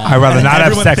with my dad. I'd rather And not have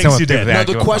everyone sex thinks with you people did. that No, give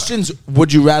the a fuck. question's,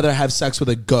 would you rather have sex with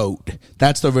a goat?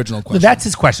 That's the original question. That's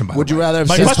his question, by Would the you way. rather have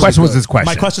My sex His with question a was goat? his question.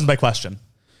 My question's my question.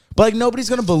 But like nobody's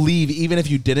gonna believe, even if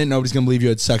you didn't, nobody's gonna believe you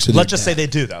had sex with. Let's your just dad. say they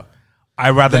do though.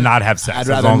 I'd rather not have sex. I'd as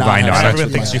rather long as not I know. have I sex don't,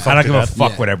 Everyone thinks you I don't give a fucked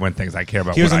fuck Yeah. what everyone thinks. I care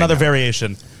about Here's what another I know.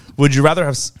 variation. Would you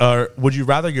rather would you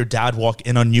rather your dad walk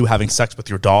in on you having sex with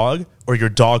your dog, or your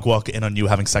dog walk in on you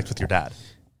having sex with your dad?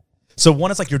 So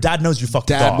one is like your dad knows you fucked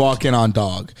the Dad dog, walk in on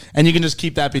dog, and you can just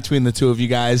keep that between the two of you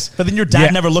guys. but then your dad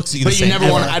Yeah. never looks at you But the you same. never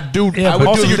ever. want. I'd do. Yeah, I but would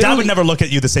Also, do your dad would literally- never look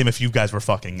at you the same if you guys were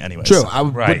fucking anyways. True, I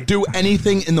would Right. do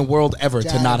anything in the world ever to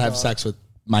Dad not and have dog. sex with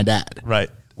my dad. Right.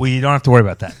 Well, you don't have to worry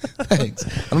about that. Thanks. I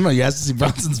don't know. You asked to see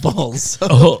Bronson's balls.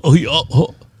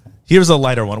 Here's a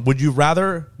lighter one. Would you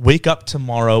rather wake up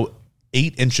tomorrow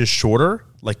 8 inches shorter,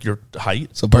 like your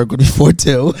height, So Burke would be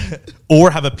 4'2",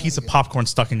 or have a piece of popcorn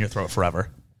stuck in your throat forever?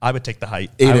 I would take the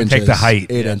height. 8 I would inches. take the height.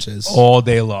 8 inches. All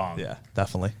day long. Yeah,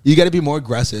 definitely. You got to be more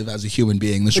aggressive as a human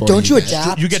being. The shorter Don't you get.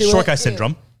 adapt? You get to short it? guy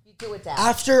syndrome. You do adapt.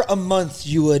 After a month,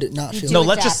 you would not feel. No, would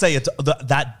let's just adapt. say it's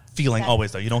that feeling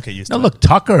always though. You don't get used No, to look,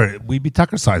 Tucker. We be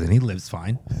Tucker sizing. He lives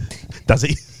fine. it. Does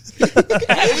he?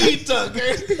 Hey,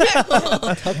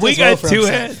 Tucker. We got two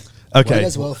heads. He Okay.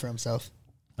 does well for himself.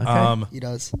 He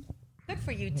does. Good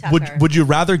for you, Tucker. Would you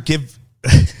rather give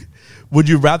would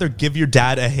you rather give your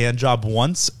dad a hand job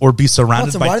once or be surrounded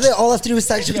Also, by why do they all have to do with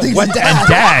sexual things? What? And And dad?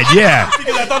 dad, yeah.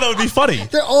 because I thought that would be funny.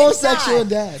 They're all sexual and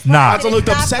dad. Nah. It's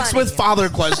not Sex funny. with father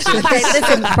question. Okay,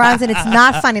 listen, Bronson, it's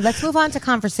not funny. Let's move on to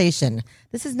conversation.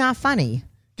 This is not funny.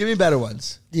 Give me better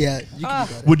ones. Yeah, you can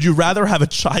do better. Would you rather have a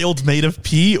child made of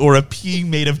pee or a pee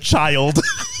made of child?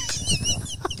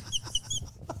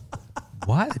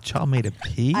 What? A child made of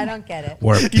pee? I don't get it.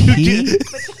 Or a pea?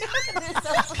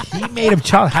 Pea made of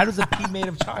child? How does a pea made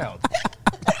of child?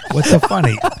 What's so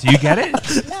funny? Do you get it?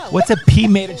 What's a pea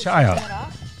made of child?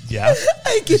 Yeah.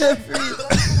 I can't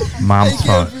breathe. Mom's I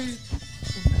can't phone. breathe.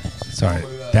 Sorry.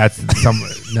 That's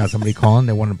somebody calling.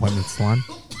 They want an appointment at the salon.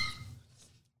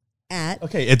 At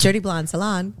Okay, it's Dirty Blonde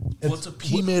Salon. What's a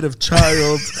pea made of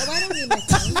child? Why don't you my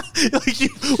phone? like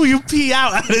you pee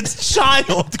out and it's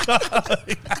child.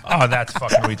 Oh, that's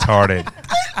fucking retarded.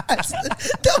 That's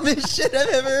the dumbest shit I've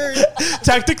ever heard.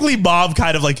 Technically, mom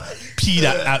kind of like peed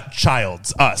out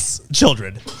childs, us,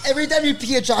 children. Every time you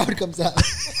pee, a child comes out.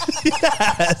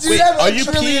 Yes. Dude, I'm Are a you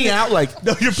trillion- peeing out like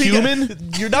No, you're human? peeing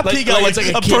out, you're not Like- peeing out like like,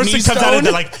 it's like a a person kidney comes out and stone?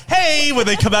 they're like, hey, when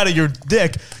they come out of your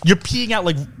dick. You're peeing out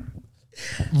like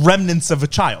remnants of a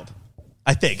child.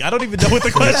 I think. I don't even know what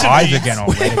the question Eyes means. again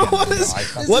already.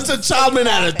 What's a child made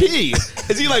out of pee?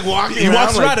 Is he like walking He around?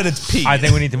 walks like, around and it's pee. I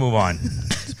think we need to move on.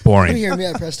 It's You boring. hear me?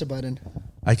 I pressed a button.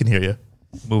 I can hear you.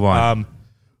 Move on.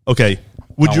 Okay.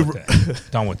 Would you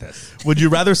Done with this. would you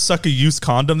rather suck a used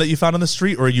condom that you found on the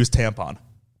street or a used tampon?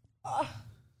 Done.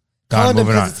 Condom Moving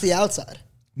because on. it's the outside.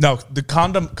 No, the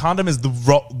condom is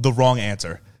the wrong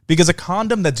answer. Because a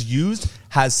condom that's used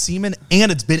has semen and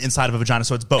it's been inside of a vagina,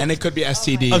 so it's both. And it could be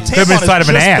STD. A Could have been tampon inside has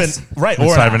of an just ass. been- right? Or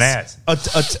Inside an of an ass. A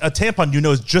tampon,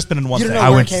 has just been in one You don't thing.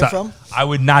 know where it came from? I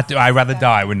would not do. I'd rather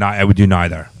die. I would not. I would do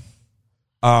neither.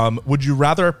 Would you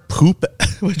rather poop?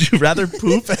 Would you rather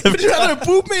poop? Would you rather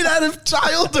poop made out of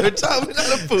child or child made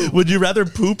out of poop? Would you rather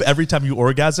poop every time you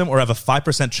orgasm, or have a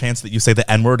 5% chance that you say the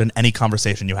N word in any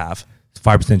conversation you have?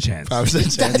 5% chance.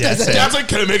 Yes. Dad's like,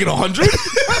 can I make it 100?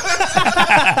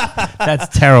 That's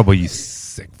terrible. You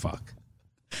sick fuck.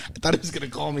 I thought he was gonna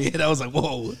call me, and I was like, whoa.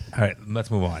 All right,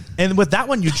 let's move on. And with that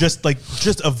one, you just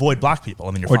avoid black people.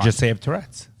 I mean, you're Or fine. just say have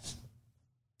Tourette's.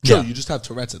 Sure, Yeah. you just have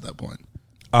Tourette's at that point.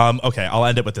 Okay, I'll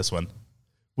end it with this one.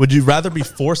 Would you rather be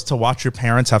forced to watch your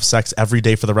parents have sex every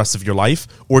day for the rest of your life,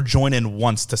 or join in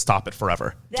once to stop it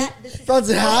forever?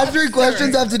 Bronson, half your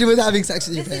questions have to do with having sex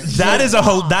with your parents. That is a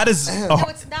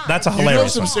it's not. that's a You You know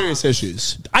hilarious some one. serious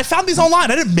issues. I found these online.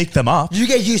 I didn't make them up. You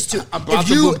get used to I'm if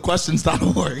you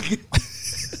questions.org.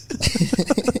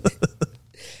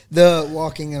 the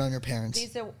walking in on your parents.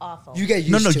 These are awful. You get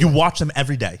used No, to you it. watch them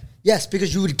every day. Yes,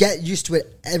 because you would get used to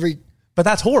it every. But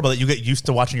that's horrible that you get used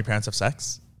to watching your parents have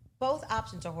sex. Both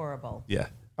options are horrible. Yeah.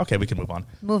 Okay, we can move on.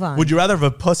 Move on. Would you rather have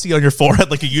a pussy on your forehead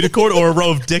like a unicorn or a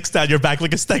row of dicks down your back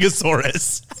like a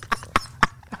stegosaurus?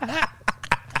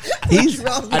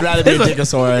 I'd rather be a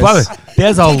Dickosaurus. Brother,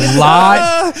 there's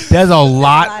a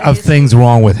lot of things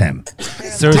wrong with him.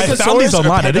 Seriously. I found these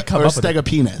online. I didn't come or up with it.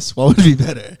 Stegopenis. What would be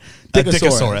better? A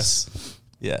Dickosaurus.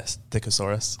 Yes,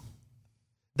 Dickosaurus.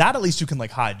 That at least you can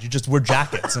like hide. You just wear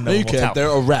jackets and no No, you one will can't.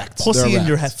 tell. They're erect. Pussy They're in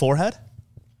your erect. forehead?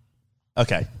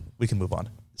 Okay, we can move on.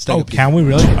 Oh, can we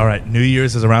really? All right, New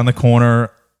Year's is around the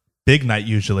corner. Big night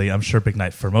usually. I'm sure big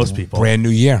night for most people. Brand new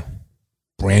year.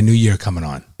 Brand new year coming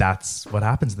on. That's what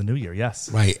happens the New Year.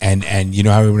 Yes. Right. And you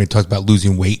know how everybody talks about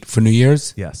losing weight for New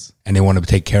Year's? Yes. And they want to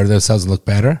take care of themselves and look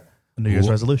better? A New Year's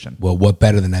resolution. Well, what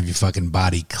better than have your fucking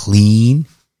body clean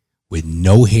with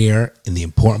no hair in the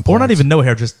important parts? Or not even no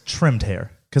hair, just trimmed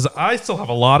hair. Because I still have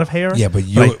a lot of hair. Yeah, but I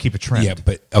you keep it trimmed. Yeah,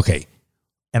 but okay.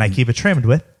 And I keep it trimmed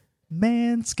with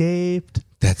Manscaped.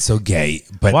 That's so gay.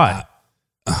 But Why?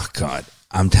 oh God.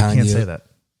 I'm telling Can't you. say that.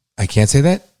 I can't say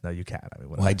that? No, you can. I mean,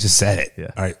 Well, I just said it.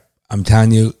 Yeah. All right. I'm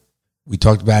telling you, we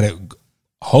talked about it.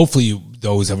 Hopefully,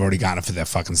 those have already gotten it for their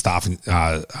fucking stocking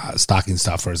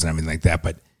stuffers and everything like that.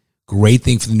 But great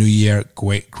thing for the new year.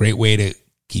 Great way to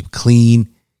keep clean,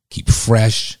 keep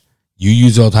fresh. You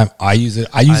use it all the time. I use it.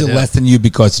 I use it do. less than you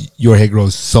because your hair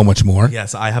grows so much more.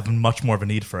 Yes, I have much more of a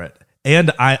need for it.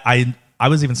 And I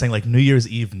was even saying like New Year's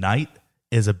Eve night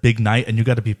is a big night, and you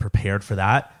got to be prepared for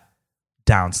that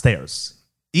downstairs.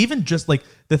 Even just like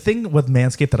the thing with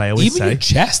Manscaped that I always Even say, your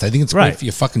chest. I think it's great for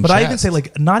your fucking but chest. I even say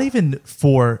like not even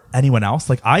for anyone else.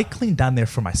 Like I clean down there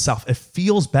for myself. It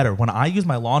feels better when I use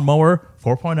my lawnmower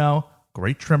 4.0,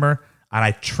 great trimmer, and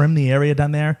I trim the area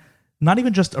down there. not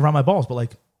even just around my balls, but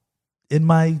like in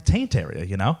my taint area,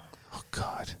 you know? Oh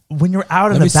God. When you're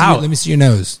out and Let about. me see your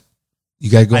nose. You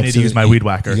gotta go. I need to use my weed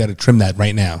whacker. You gotta trim that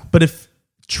right now. But if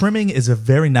trimming is a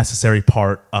very necessary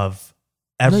part of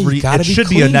every, you gotta it be should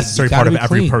be a clean. necessary You part gotta of be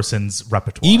every clean. person's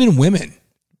repertoire. Even women.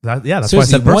 That's why I Seriously,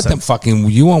 said you want person. them fucking.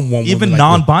 You want one Even woman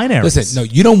non-binaries. Listen, no,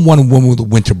 you don't want a woman with a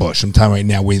winter bush. I'm telling you right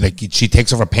now, where like she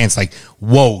takes off her pants, like,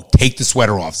 whoa, take the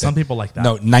sweater off. Some people like that.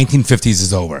 No, 1950s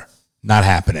is over. Not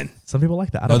happening. Some people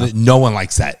like that. I No, don't know. no one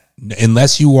likes that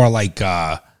unless you are like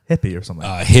Hippie or something.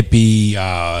 hippie,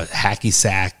 hacky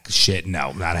sack shit.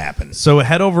 No, not happening. So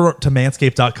head over to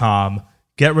manscaped.com.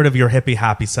 Get rid of your hippie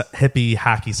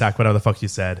hacky sack, whatever the fuck you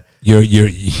said. Your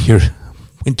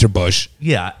winter bush.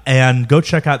 Yeah, and go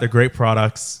check out their great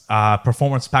products.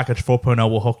 Performance Package 4.0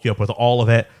 will hook you up with all of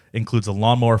it. Includes a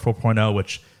Lawnmower 4.0,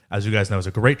 which, as you guys know, is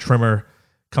a great trimmer.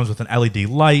 Comes with an LED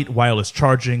light, wireless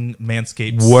charging,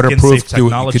 Manscaped Waterproof. skin-safe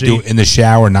technology. You could do it in the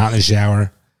shower, not in the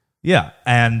shower. Yeah,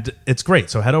 and it's great.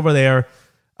 So head over there.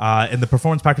 In the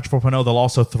Performance Package 4.0, they'll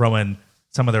also throw in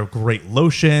some of their great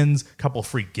lotions, a couple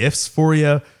free gifts for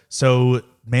you. So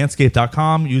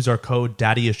manscaped.com, use our code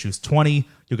DaddyIssues20.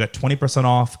 You'll get 20%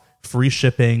 off, free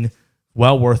shipping,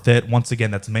 well worth it. Once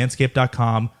again, that's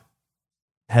manscaped.com.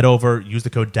 Head over, use the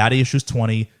code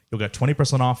DaddyIssues20. You'll get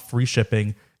 20% off, free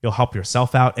shipping. You'll help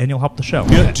yourself out, and you'll help the show.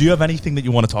 Do you have anything that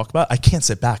you want to talk about? I can't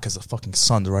sit back because the fucking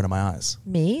sun's right in my eyes.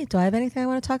 Me? Do I have anything I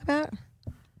want to talk about?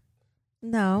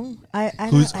 No.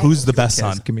 Who's the best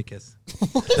son? Give me a kiss.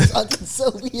 It's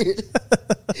so weird.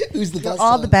 Who's the You're best?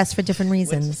 all son? the best for different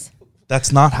reasons.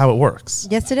 That's not how it works.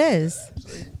 Yes, it is.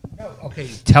 Okay.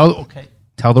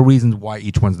 Tell the reasons why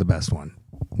each one's the best one.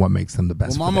 What makes them the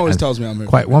best? Well, Mom always tells me I'm her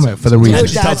Quite favorite. one minute for the So- reasons.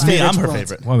 She Dad's tells me I'm her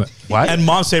favorite's favorite. 1 minute. What? And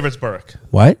mom's favorite's Burke.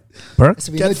 What? Burke?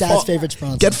 So we know Dad's favorite's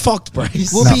Bronson. Get fucked,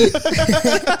 Bryce.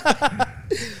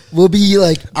 We'll be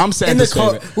like I'm Santa's in the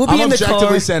car. favorite. We'll be I'm in the objectively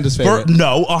car. Santa's favorite.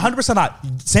 No, 100% not.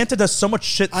 Santa does so much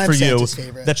shit I'm for you Santa's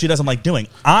favorite. that she doesn't like doing.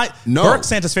 No. Burke's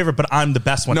Santa's favorite, but I'm the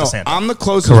best one No, to Santa. I'm the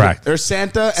closest. Correct. Or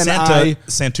Santa and Santa,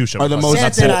 Santusha are the was most-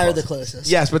 close. Santa and I are the closest.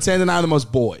 Yes, but Santa and I are the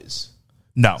most boys.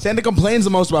 No. Santa complains the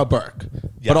most about Burke,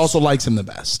 Yes. but also likes him the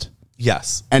best.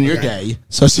 Yes. And you're gay,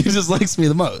 so she just likes me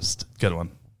the most. Good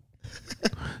one.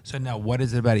 So now, what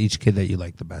is it about each kid that you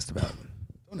like the best about?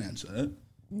 Don't answer that.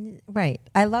 Right.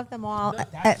 I love them all.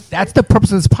 That's the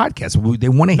purpose of this podcast. They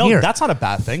want to No, hear. that's not a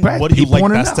bad thing. Right, What do you people like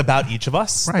wanna best know. about each of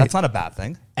us? Right. That's not a bad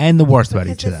thing. and the worst about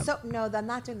Because each of it's them. no, I'm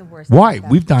not doing the worst. Why? thing.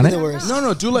 We've done it. The worst.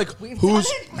 No, do like We've who's.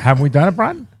 done it. Haven't we done it,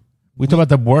 Brian? We talk about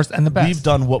the worst and the best. We've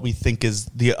done what we think is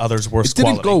the other's It worst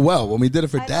didn't quality. go well when we did it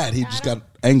for I Dad. don't- He I just don't- got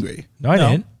angry. No, I No.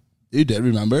 didn't. You did,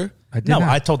 remember? I did No, not.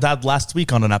 I told Dad last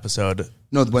week on an episode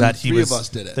No, when that three of us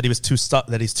did it. that he was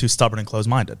that he's too stubborn and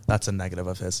closed-minded. That's a negative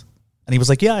of his. And he was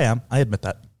like, "Yeah, I am. I admit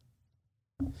that."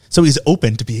 So he's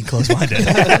open to being closed-minded.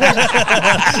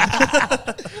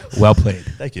 Well played.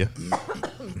 Thank you.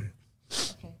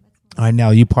 All right, now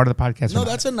you part of the podcast. or No, not?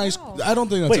 that's a nice. I don't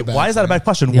think that's a Wait, bad why is that a thing. bad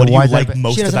question? Yeah, What do why you is that like bad?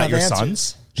 most She doesn't about your have sons?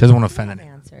 answers. She doesn't want to offend any.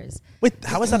 Answers. Wait,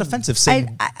 how is that offensive?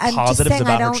 Saying I'm just positives saying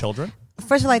I about her don't- children?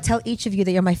 First of all, I tell each of you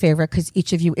that you're my favorite because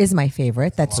each of you is my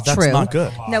favorite. That's But that's true. not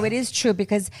good. No, it is true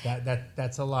because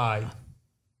That's a lie.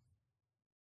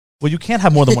 Well, you can't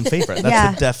have more than one favorite.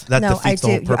 That's that no, I defeats the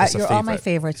whole do. purpose You're of all my favorite.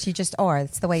 favorites. You just are.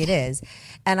 It's the way it is.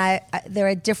 And I there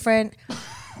are different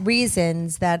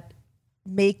reasons that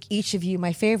make each of you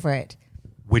my favorite.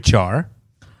 Which are?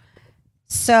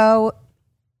 So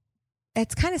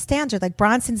it's kind of standard. Like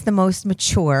Bronson's the most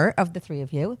mature of the three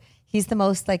of you. He's the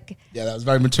most like Yeah, that was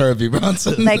very mature of you,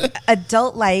 Bronson. like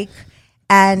adult like,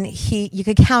 and you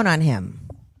could count on him.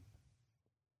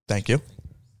 Thank you.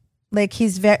 Like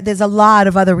he's there's a lot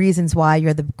of other reasons why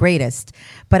you're the greatest,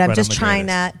 but I'm Right, just I'm the trying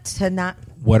greatest. to not.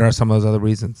 What are some of those other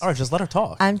reasons? All right, just let her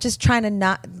talk. I'm just trying to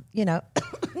not,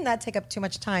 not take up too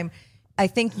much time. I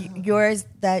think yours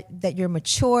that you're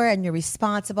mature and you're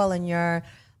responsible and you're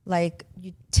like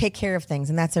you take care of things,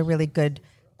 and that's a really good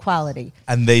quality.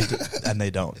 and they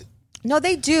don't. No,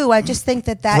 they do. I just think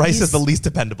that Bryce you is the least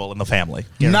dependable in the family.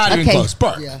 Not even Okay. close.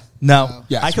 Burke. Yeah. No,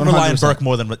 Yes, I can rely on 100%. Burke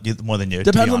more than you. To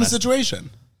Depends be on the honest.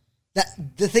 situation. That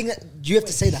the thing that you have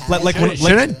to say that. Like when-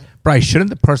 Shouldn't Bryce?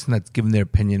 Shouldn't the person that's giving their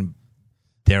opinion,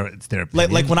 it's their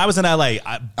opinion? Like when I was in LA,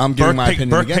 I'm giving my opinion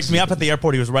Burke against picked me you. up at the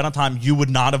airport. He was right on time. You would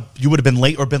have been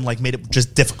late or been like made it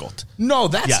just difficult. No,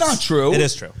 that's Yes, not true. it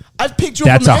is true. I've picked you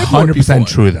up that's from the airport 100% before.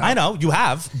 true, though. I know you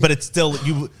have, but it's still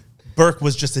you. Burke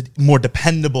was just a more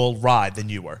dependable ride than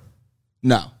you were.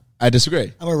 No, I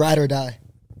disagree. I'm a ride or die.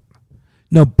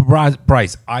 No,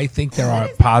 Bryce. I think there are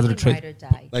positive traits.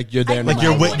 Like you're there. I no know.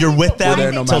 matter what. You're with them You're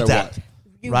there no till matter death. what.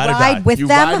 You Ride or ride die. with You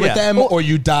them, ride with them or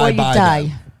you die or you by die.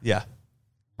 them. Yeah.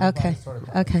 Okay.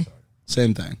 Okay.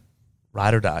 Same thing.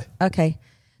 Ride or die. Okay.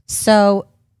 So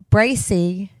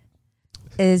Bracey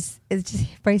is just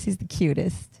Bracey's the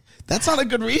cutest. That's not a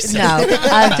good reason. No,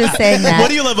 I'm just saying that. What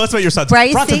do you love most about your son?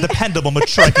 Bricey? Bronson, dependable,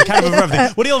 mature, I can kind of remember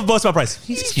everything. What do you love most about Bryce?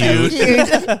 He's cute.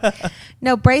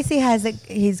 No, Bracey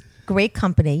he's great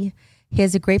company. He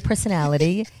has a great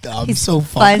personality. I'm He's so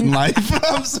fun. fucking life.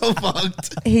 I'm so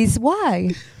fucked. He's why?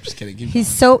 Just kidding. Keep He's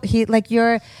so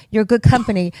you're good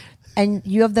company, and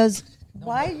you have those.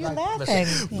 Why are you laughing?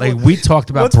 Like we talked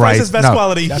about What's Bryce. Bryce's best no,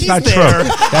 quality? That's He's not there. true.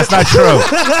 That's not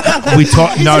true. We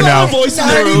talked. No. voice in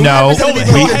the room. No, He'll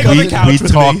hang on the couch we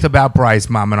with talked me. about Bryce,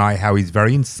 Mom and I, how he's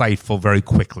very insightful very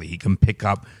quickly. He can pick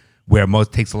up where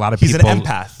most takes a lot of He's an people.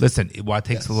 empath. Listen, what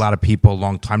takes a lot of people a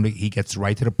long time. He gets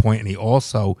right to the point, and he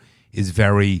also is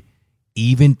very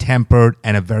even-tempered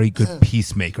and a very good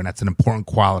peacemaker, and that's an important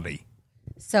quality.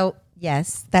 So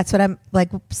yes, that's what I'm like.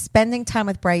 Spending time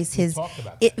with Bryce,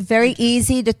 very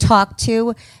easy to talk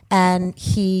to, and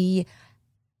he,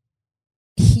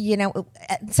 you know,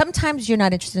 sometimes you're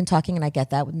not interested in talking, and I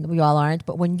get that. We all aren't,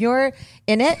 but when you're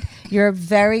in it, you're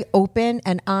very open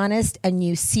and honest, and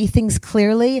you see things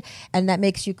clearly, and that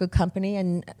makes you good company,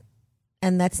 and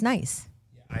that's nice.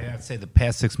 I'd say the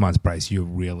past 6 months, Bryce, you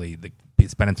really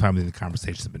spending time with the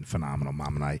conversations have been phenomenal,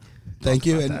 Mom and I. Thank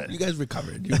you, and you guys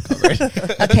recovered. You recovered.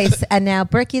 Okay, and now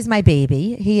Berkey's my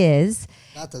baby. He is.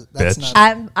 That's Bitch.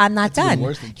 not. I'm not even done.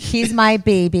 worse than cute. He's my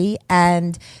baby,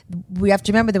 and we have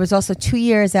to remember there was also 2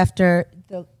 years after.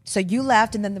 So you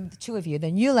left, and then the two of you.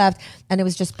 Then you left, and it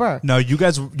was just Burke. No, you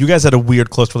guys had a weird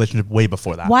close relationship way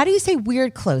before that. Why do you say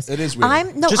weird close? It is weird.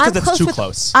 I'm Just 'cause I'm it's close too with,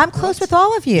 close. I'm close with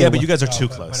all of you. Yeah, but you guys are too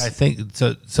close. But I think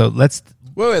so. Let's.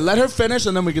 Wait, let her finish,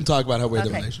 and then we can talk about how weird the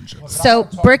relationship is. So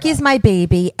Berkey's my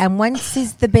baby, and once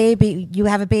he's the baby, you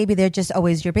have a baby. They're just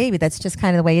always your baby. That's just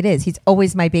kind of the way it is. He's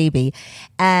always my baby,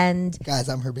 and Guys,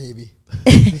 I'm her baby.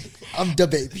 I'm the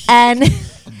baby. and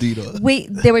Dita.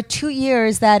 there were 2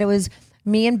 years that it was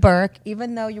me and Burke.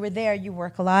 Even though you were there, you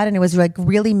work a lot, and it was like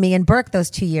really me and Burke those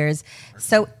 2 years.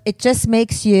 So it just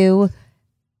makes you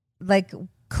like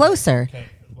closer. Okay,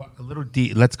 a little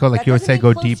deep. Let's go, like That you would doesn't say, mean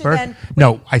go closer deeper. than-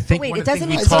 No, wait, I think wait, one it of the doesn't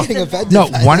things mean we talked. getting offended. No,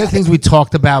 one of the things we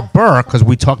talked about Burke, because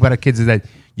we talk about our kids, is that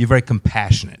you're very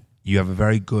compassionate. You have a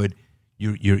very good.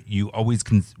 You always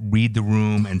can read the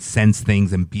room and sense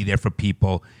things and be there for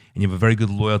people, and you have a very good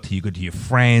loyalty. You're good to your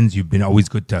friends. You've been always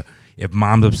good to. If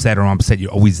Mom's upset or I'm upset,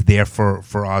 you're always there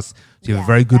for us. So you have a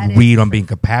very good that is read on being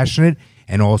compassionate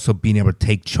and also being able to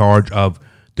take charge of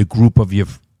the group of your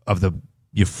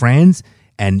friends,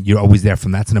 and you're always there for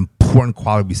them. That's an important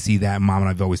quality. We see that. Mom and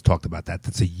I've always talked about that.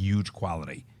 That's a huge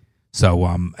quality. So,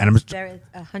 and I'm just, Very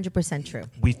 100% true.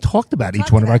 we talked about each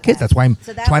talked one of our about kids. that. That's why I'm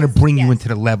So that trying to was- bring you yes. into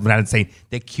the level rather than saying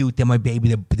they're cute, they're my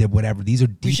baby, they're whatever. These are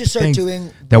deep We should start things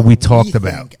doing that we what talked think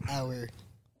about. Our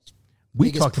We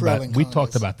biggest talked pro about and we con talked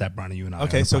is. about that, Bronny. You and I.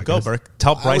 Okay, on the so go, podcast. Burke.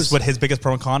 Tell Bryce was- what his biggest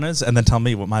pro and con is, and then tell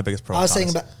me what my biggest pro I and was con saying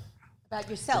is. About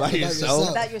yourself. About yourself?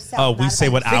 About yourself. Oh, we not say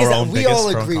about what yourself. Thing is our that own we biggest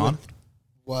all pro and agree con. with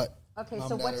what. Okay, Mom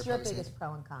so and Dad what's are your posting. biggest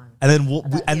pro and con?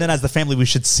 And then as the family, we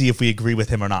should see if we agree with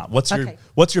him or not. What's Okay.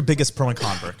 your biggest pro and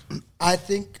con, Burke? I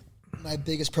think my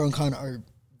biggest pro and con are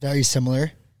very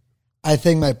similar. I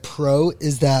think my pro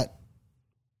is that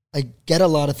I get a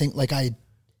lot of things, like I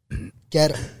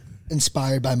get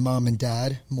inspired by Mom and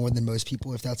Dad more than most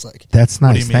people, if that's like That's do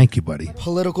you nice. mean? Thank you, buddy.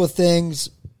 political things,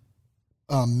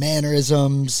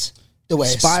 mannerisms, the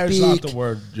way Inspire's I not speak. the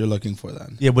word you're looking for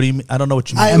then. Yeah, what do you mean? I don't know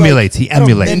what you mean. I Emulates. He I don't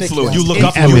emulates. mimic Influence. them. You look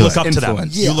up to them.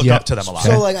 Influence. You look Yeah. up to them a lot.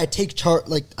 So like I take charge.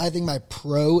 Like I think my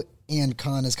pro and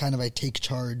con is kind of I take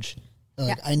charge.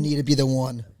 Like Yeah. I need to be the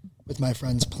one with my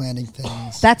friends planning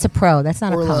things. That's a pro. That's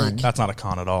not Or a con. like- That's not a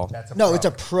con at all. No, it's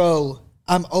a pro.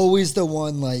 I'm always the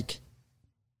one. Like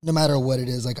no matter what it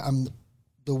is, like I'm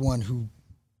the one who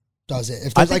does it.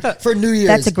 If I there's think like that- for New Year's,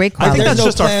 That's a great I think quality. that's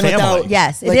there's just our plan family. without-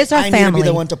 Yes, it like, is our I need to family. be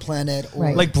the one to plan it. Or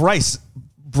Right. Like Bryce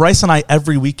and I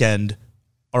every weekend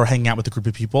are hanging out with a group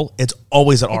of people. It's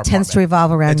always at our It tends to apartment.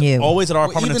 revolve around It's you. always at our Well,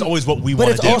 apartment. It's even- always what we but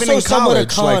want it's to do. also Even in somewhat a college,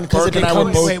 con like, because Burke it and I were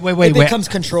becomes both- Wait, it becomes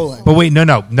controlling. But wait, no,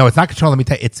 it's not control. Let me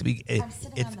tell you, it's on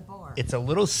the board. it's a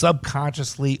little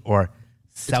subconsciously or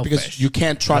selfish. Because you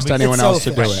can't trust Let me- anyone It's else to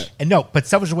do selfish. it. And no, but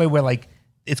selfish in a way where like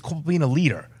it's called being a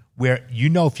leader, where you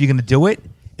know if you're going to do it,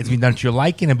 it's going to be done to your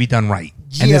liking and be done right.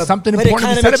 And there's something but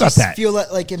important to it be kinda said makes about you that.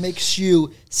 Feel like it makes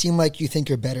you seem like you think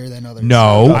you're better than others.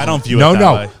 No, I don't view it no, that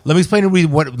no. way. Let me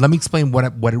explain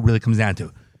what it really comes down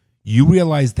to. You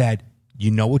realize that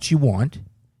you know what you want.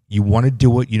 You want to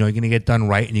do it. You know you're going to get done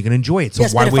right, and you're going to enjoy it. So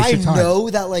Yes, why but if waste I your time? know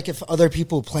that like if other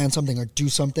people plan something or do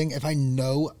something, if I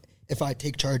know if I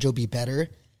take charge, it'll be better.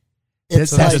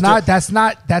 It's That's like, not.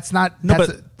 No,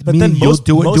 That's, but meaning then you'll most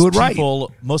do it right.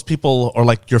 Most people or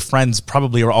like your friends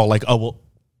probably are all like, oh,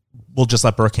 we'll just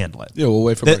let Burke handle it. Yeah, we'll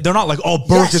wait for They, Burke. they're not like, oh, yes,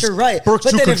 Burke is you're right. Burke's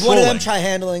But too then if one of them controlling. try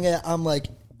handling it, I'm like,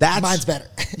 That's- mine's better.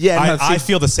 Yeah, no, I see,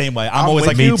 feel the same way. I'm I'm always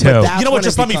with like, you, Me but too. that's you know what? when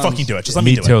Just it let me becomes- fucking do it. Just let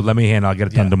me Me do too. it. Let me handle. I'll get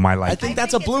it done to my I life. think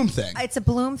that's a Bloom thing. It's a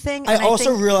Bloom thing. I and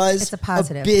also think realize it's a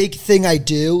positive. big thing I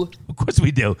do. Of course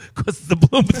we do. Because it's the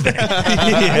Bloom thing.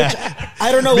 I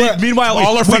don't know what. Meanwhile,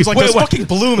 all our friends are like, those fucking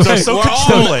blooms are so We're all-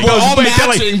 controlling. we're all All they're like-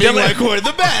 matching, they're being like- like, we're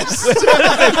the best.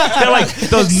 They're like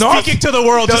those North. Speaking to the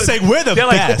world, just saying we're the They're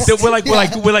like, best.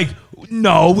 we're like,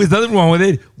 no, there's nothing wrong with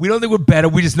it. We don't think we're better.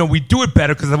 We just know we do it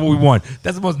better because that's what we want.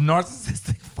 That's the most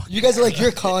narcissistic fucking. You guys are like,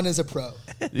 your con is a pro.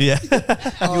 Yeah.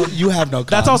 You have no cons.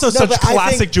 That's also such but I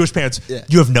classic think- Jewish parents. Yeah.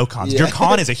 You have no cons. Yeah. Your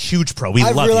con is a huge pro. We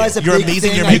I've love realized you. a You're big amazing.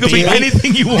 thing You're I my You can be baby.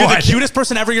 anything you You're the want. cutest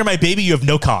person ever. You're my baby. You have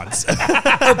no cons.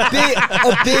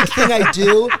 A big thing I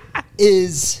do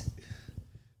is.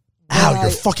 Ow, when your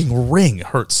I- fucking ring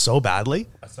hurts so badly.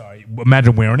 Sorry,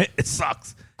 imagine wearing it. It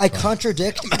sucks. I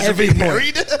contradict every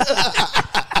point.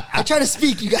 I try to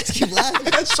speak. You guys keep laughing.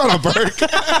 Shut up, Burke.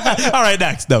 All right,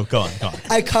 next. No, go on.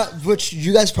 Which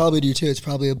you guys probably do too. It's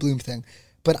probably a Bloom thing,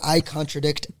 but I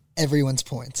contradict everyone's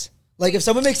points. Like if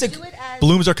someone makes a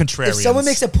Blooms are contrarians. if someone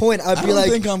makes a point, I'd I be don't like,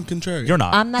 think I'm contrary. You're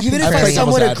not. I'm not even if contrarian.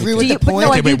 someone devil's agree with Do you- the point, no,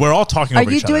 Okay, are wait, you- we're all talking Are over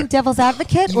you each doing other. devil's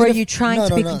advocate, Even or are if- you trying no, to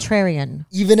no, be no. contrarian?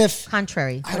 even if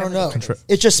Contrary. I don't know,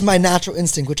 it's just my natural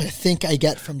instinct, which I think I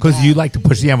get from Because Dad. you like to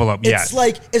push the envelope. It's Yes.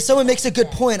 like if someone makes a good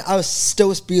point, I would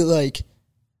still be like,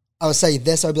 I would say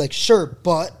this. I'd be like, sure,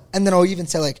 but, and then I'll even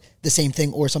say like the same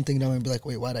thing or something dumb and be like,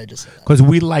 wait, why did I just say that? Because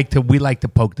we like to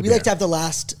poke the We bear. like to have the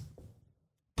last.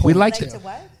 We point. like to.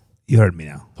 You heard me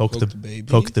now. Poke the baby.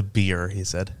 poke the beer. He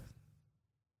said.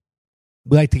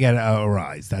 We like to get a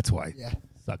rise. That's why. Yeah.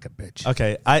 Suck it, bitch.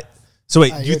 Okay, So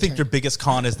wait, you your think turn. your biggest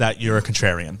con is that you're a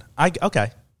contrarian?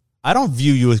 Okay. I don't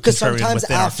view you as Because contrarian sometimes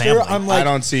within our after family. I'm like, I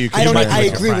don't see you I don't. contrarian I with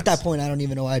your agree with friends. that point. I don't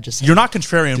even know why I just said. You're not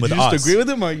contrarian with Did you us. just agree with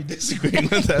him or are you disagreeing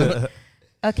with him?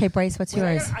 Okay, Bryce, what's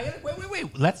yours?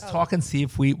 Wait. Let's talk and see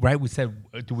if we. Right? We said.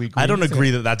 Do we? Agree I don't with it?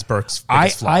 agree that that's Burke's I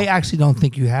biggest flaw. actually don't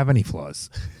think you have any flaws.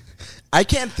 I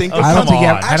can't think Oh, of I don't come think you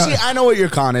have. on. I don't- Actually, I know what your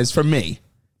con is for me.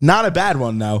 Not a bad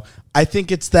one though. I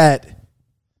think it's that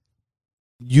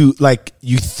you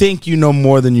think you know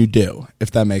more than you do, if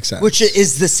that makes sense. Which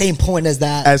is the same point as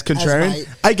that. as contrarian,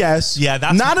 my- I guess. Yeah,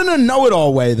 that's- not in a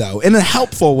know-it-all way though, in a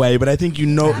helpful way. But I think you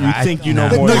know. You think you know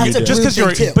But more no, than you that's a do. just Bloom 'cause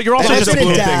you're- thing, too. but you're also And That's I've a been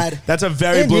Bloom dad. thing. That's a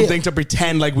very and Bloom you. thing to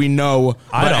pretend like we know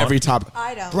I about don't. every topic.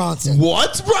 I don't. Bronson.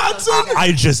 What, Bronson?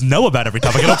 I just know about every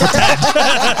topic. I don't pretend.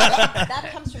 That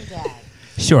comes from Dad.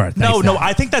 Sure. Thanks, No, Dad.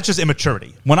 I think that's just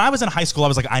immaturity. When I was in high school, I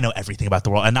was like, I know everything about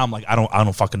the world, and now I'm like, I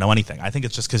don't fucking know anything. I think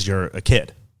it's just because you're a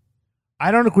kid.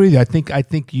 I don't agree with you. I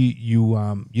think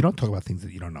you don't talk about things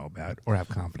that you don't know about or have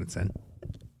confidence in.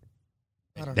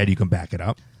 That you can back it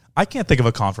up. I can't think of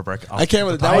a con for Burke. I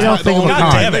can't. That I was don't the think of only a thing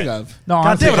con. I Damn think it. of. No, God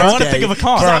honestly, damn it, I want to Okay. think of a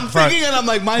con. So I'm Burke. thinking, and I'm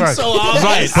like, mine's Burke. so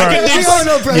obvious. Right. I I can name, don't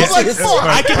know, bro. I'm like, It's- fuck.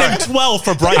 I can name 12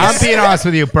 for Bryce. I'm being honest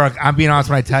with you, Burke. I'm being honest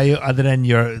when I tell you, other than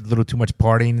you're a little too much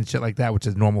partying and shit like that, which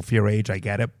is normal for your age, I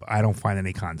get it. I don't find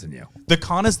any cons in you. The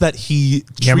con is that he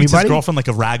hear me, treats his buddy? girlfriend like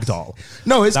a rag doll.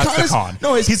 No, his That's con the is con.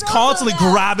 no, his He's constantly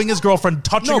grabbing his girlfriend,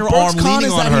 touching her Burke's arm, con leaning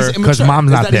is on that he's her. immature. 'Cause mom's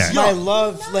Is not that he's there. young. My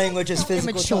love language is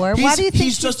physical. Immature. touch. Why do you think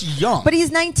He's just young. But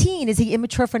he's 19. Is he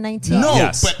immature for 19? No,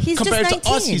 Yes. but He's just compared to us,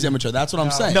 19. he's immature. That's what I'm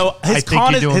saying. No, his I think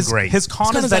con you're is doing his, great. his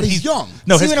con His is that he's young.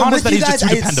 No, See, his when I'm con is with that you he's just guys,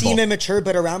 too I seem dependable. immature,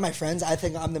 but around my friends, I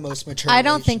think I'm the most mature. I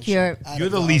don't think relationship out You're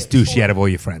of the all least of us. douchey out of all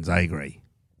your friends. I agree.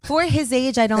 For his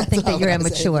age, I don't think that all you're I'm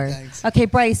saying, immature. thanks. Okay,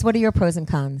 Bryce, what are your pros and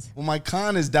cons? Well, my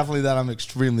con is definitely that I'm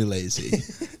extremely lazy,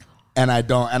 and I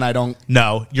don't.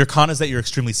 No, your con is that you're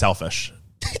extremely selfish.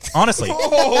 Honestly,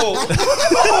 Wow.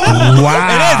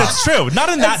 it is. It's true. Not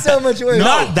in that. so much worse.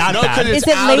 Not that No, 'cause bad. it's Is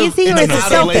it out of- lazy or it's is it out of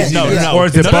selfish? laziness. No, no, no. Or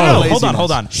is it no, no, no. both? Hold on,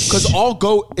 hold on. Because I'll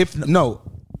go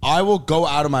I will go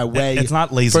out of my way. It's not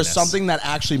for laziness. something that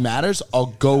actually matters. I'll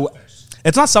go.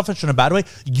 It's not selfish in a bad way.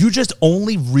 You just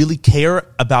only really care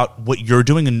about what you're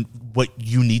doing and what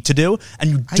you need to do, and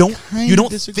you don't kinda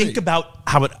disagree. think about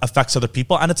how it affects other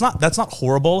people. And that's not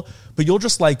horrible, but you'll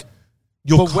just like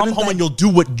you'll But come wouldn't home that- and you'll do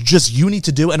what just you need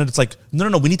to do, and it's like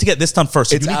no, we need to get this done first.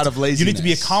 So It's you need out to- of You need to be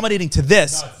laziness. accommodating to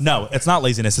this. No, it's not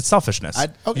laziness. It's selfishness.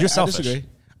 You're selfish. I disagree.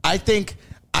 I think.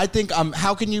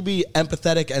 How can you be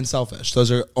empathetic and selfish?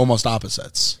 Those are almost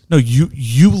opposites. No,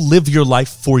 you live your life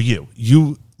for you.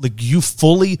 You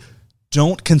fully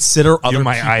don't consider other You're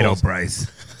my people's- idol, Bryce.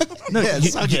 No, Yeah,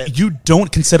 suck it. you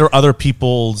don't consider other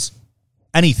people's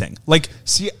anything. Like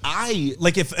See,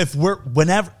 like if we're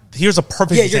whenever here's a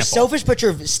perfect Yeah, example. you're selfish, but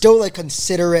you're still like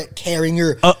considerate, caring.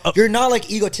 You're not like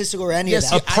egotistical or any of A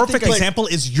that. perfect example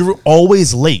is you're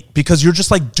always late because you're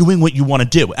just like doing what you want to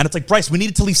do. And it's like, Bryce, we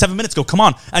needed to leave 7 minutes ago. Come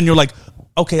on. And you're like,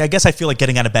 okay, I guess I feel like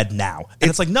getting out of bed now. And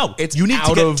it's like, no, you need to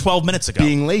out get of 12 minutes ago.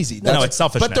 Being lazy. No, it's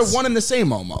selfishness. But they're one and the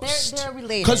same almost. They're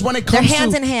related. Because when it They're comes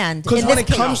hands to, in hand. Because In when this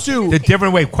it comes to The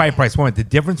different way, quiet price moment. The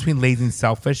difference between lazy and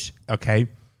selfish, okay,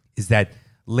 is that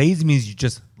lazy means you're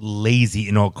just lazy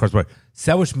in all course.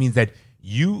 Selfish means that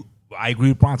I agree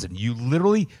with Bronson. You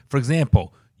literally, for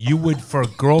example, you would for a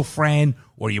girlfriend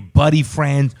or your buddy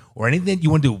friend or anything you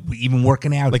want to do, even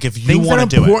working out. Like if you things that wanna are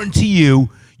do it. important to you,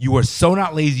 you are so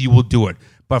not lazy, you will do it.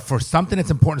 But for something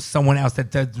that's important to someone else that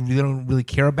they don't really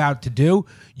care about to do,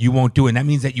 you won't do it. And that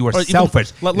means that you are Or even,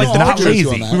 selfish. like It's the not pictures.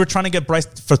 lazy. We were trying to get Bryce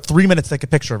for 3 minutes to take a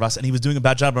picture of us, and he was doing a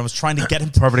bad job. But I was trying to get him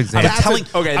to. Perfect example. I was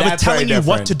That's telling very you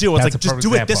what different. to do. I was That's like, a just perfect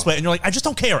do it this example. way, and you're like, I just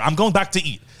don't care. I'm going back to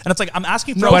eat, and it's like I'm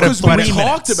asking for No, like because 3 we minutes.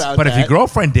 talked about But if your that.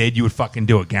 girlfriend did, you would fucking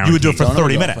do it, guaranteed. You would do it for Don't have a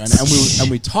 30 girlfriend. minutes. And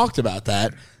we talked about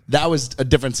that. That was a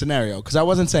different scenario because I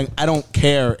wasn't saying I don't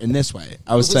care in this way.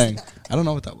 I was saying I don't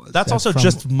know what that was. That's also from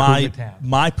just my Cougar Town.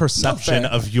 my perception No,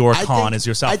 fair. of your I con think- is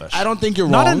you're selfish. I don't think you're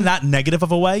Not wrong. in that negative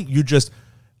of a way. You just,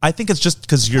 I think it's just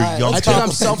because you're young. I too. think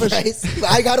I'm selfish.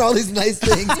 I got all these nice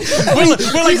things.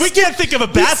 we're like, we can't think of a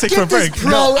bad thing for a skipped this break.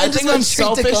 pro- No, and I just think went I'm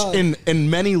straight to selfish con. in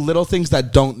many little things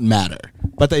that don't matter,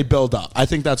 but they build up. I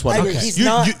think that's what. I agree. Okay. He's You-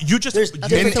 not. you just- there's in-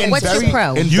 different- so what's your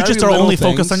pro? in You very just are little only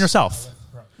things, focused on yourself.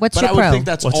 What's But your I would pro? think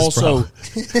that's What's his also.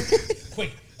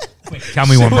 Quick. Tell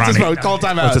me one, What's his Bronny. pro? Call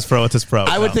time What's out. his pro? What's his pro?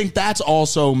 I would No. think that's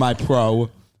also my pro.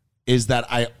 Is that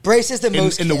I Bryce is the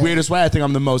most in the caring. weirdest way? I think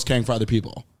I'm the most caring for other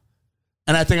people,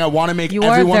 and I think I want to make You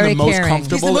are everyone very the most caring. He's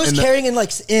the comfortable. most caring in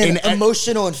like in in-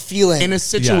 emotional and feeling. In a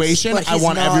situation, But I he's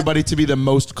want not- everybody to be the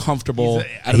most comfortable.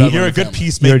 out of You're everyone a in the good family.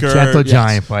 peacemaker. You're a gentle Yes.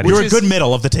 giant, buddy. You're Which a is- good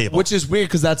middle of the table. Which is weird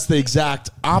because that's the exact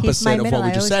opposite of middle. what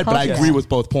we I just always said. But I called you agree that. with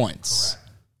both points.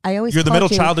 I always you're the called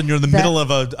middle you child, and you're in the that- middle of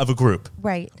a group.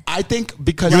 Right. I think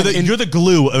because You're the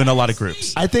glue in a lot of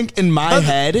groups. I think in my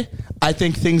head, I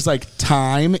think things like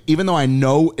time, even though I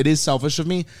know it is selfish of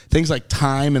me, things like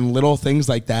time and little things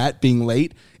like that, being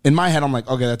late, in my head, I'm like,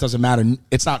 okay, that doesn't matter.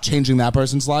 It's not changing that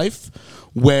person's life.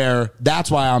 Where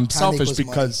that's why I'm selfish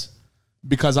equals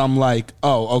because I'm like,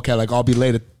 oh, okay, like I'll be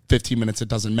late at 15 minutes, it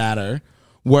doesn't matter.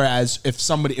 Whereas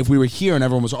if we were here and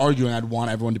everyone was arguing, I'd want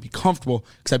everyone to be comfortable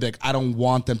because I'd be like, I don't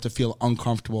want them to feel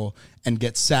uncomfortable and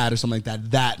get sad or something like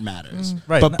that. That matters.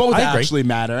 Right. But No, both I agree. actually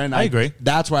matter. And I agree.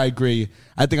 That's why I agree.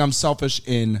 I think I'm selfish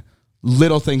in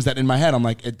little things that in my head, I'm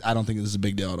like, I don't think this is a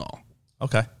big deal at all.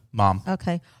 Okay, mom.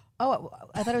 Okay. Oh,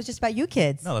 I thought it was just about you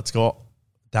kids. No, let's go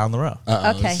down the row.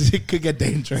 Okay. It could get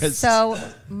dangerous. So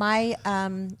my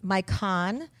my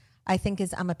con, I think,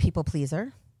 is I'm a people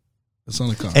pleaser. it's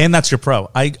only con. And that's your pro.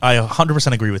 I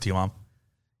 100% agree with you, mom.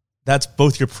 That's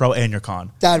both your pro and your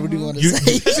con. Dad, what do you want to You-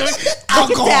 say?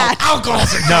 Alcohol. Alcohol.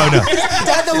 No.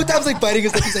 Dad, the whole time's like biting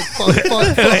his lip. He's like,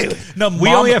 fuck. No, We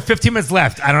only have 15 minutes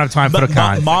left. I don't have time for the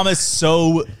con. Mom is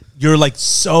so, you're like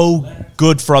so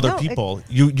good for other No, people.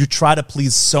 You try to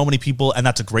please so many people, and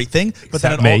that's a great thing. But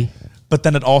Except then me. but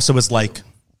then it also is like,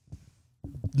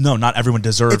 no, not everyone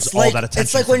deserves It's all like that attention.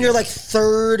 it's like from when you. your like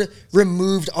third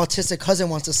removed autistic cousin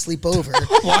wants to sleep over,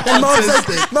 and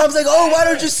mom's like, oh, why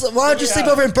don't you sleep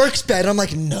over in Burke's bed? And I'm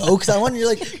like, no, because I want you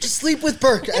like just sleep with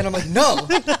Burke, and I'm like, no.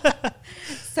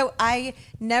 So I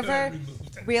never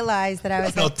realized that I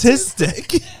was like,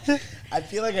 autistic. I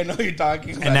feel like I know you're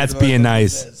talking about. And that's being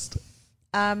nice.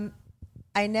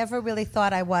 I never really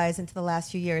thought I was until the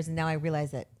last few years, and now I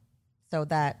realize it. So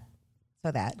that.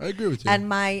 I agree with you. And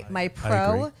my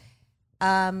pro,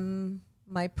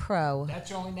 my pro. That's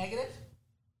your only negative?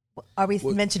 Are we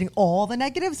mentioning all the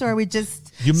negatives, or are we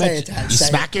just? You Say it, mentioned. Dad. you Say it.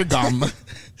 smack your gum.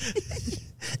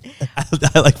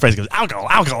 I like phrase goes alcohol.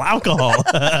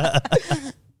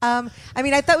 I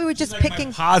mean, I thought we were just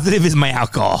picking. Positive is my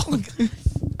alcohol.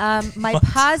 My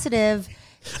positive.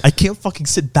 I can't fucking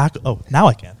sit back. Oh, now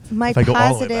I can. My If I go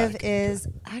all the way positive back. is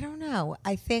I don't know.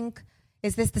 I think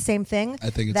is this the same thing? I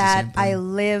think it's the that same thing. I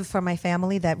live for my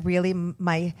family. That really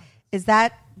my is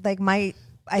that like my.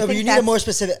 I No, but think you need that's a more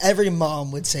specific. Every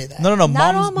mom would say that. No.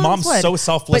 Not all Mom's moms would, so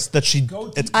selfless but-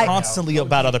 that it's constantly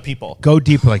about other people. Go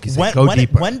deeper, like you said. Go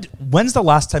deeper. When's the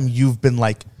last time you've been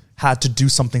like had to do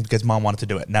something because mom wanted to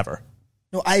do it? Never.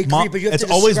 No, I agree, Mom- but you have it's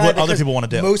to always describe what it other 'cause people wanna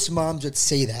do. Most moms would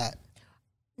say that.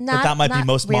 not, But that might be not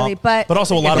most really, mom. but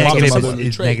also a lot of moms. negative mother is, only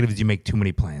trait. negative is you make too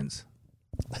many plans.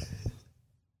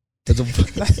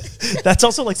 That's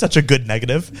also like such a good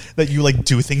negative that you like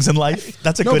do things in life.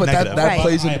 That's a No, good but negative. that Right.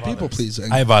 plays into people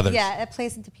pleasing. I have others. yeah, it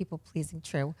plays into people pleasing.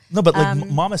 True. No, but like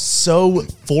mom is so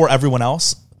for everyone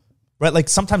else right? Like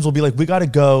sometimes we'll be like, we got to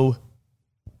go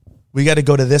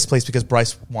to this place because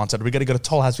Bryce wants it. Or we got to go to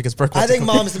Toll House because Burke wants it. I think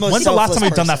mom's the most When's the last time selfless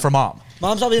we've done that person. for mom?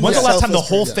 Mom's probably the When's the most last time the selfless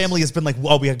whole person. family has been like,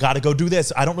 well, we got to go do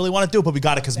this. I don't really want to do it, but we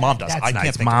got it because mom does. That's I nice.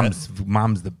 can't think of it.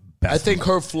 Mom's the best. I think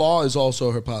her flaw is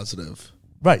also her positive.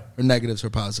 Right. Her negatives, her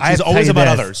positive. I have She's to always tell you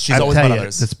about this. others. She's I have to always tell about you,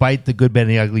 others. Despite the good, bad,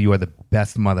 and the ugly, you are the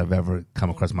best mother I've ever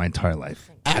come across in my entire life.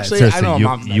 Actually, Seriously, I know what you-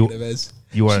 mom's you- negative is.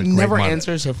 You are a She great never mother.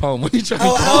 answers her phone when you try to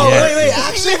Oh, call. Yeah. wait.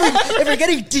 Actually, if we're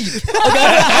getting deep, okay,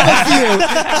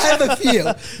 I have a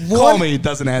few. Call me,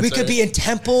 doesn't answer. We could be in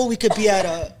Temple. We could be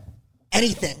at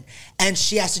anything. And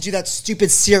she has to do that stupid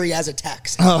Siri as a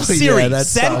text. Oh, Siri, yeah, that's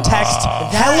send text.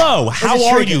 Hello, That how is a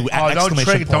are trigger. you? Oh, don't Exclamation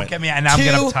trigger. Don't point. get me. And now I'm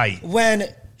getting Two, uptight.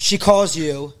 when she calls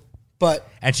you, but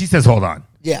And she says, "Hold on."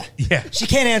 yeah. Yeah. She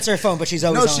can't answer her phone, but she's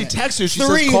always No, on she it. texts you. She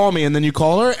Three, says, call me, and then you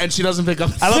call her, and she doesn't pick up.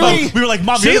 I love how we were like,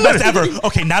 Mom, She you're the best ever. literally-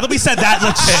 Okay, now that we said that,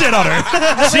 let's shit on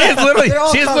her. She has literally, They're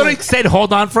all coming. said,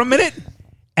 "Hold on for a minute,"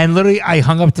 and literally, I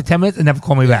hung up to 10 minutes and never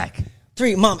called me back.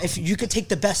 3, Mom, if you could take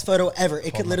the best photo ever,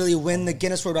 it could literally win the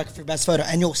Guinness World Record for best photo,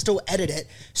 and you'll still edit it.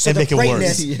 So And the make it worse.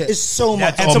 brightness Yeah. is so much.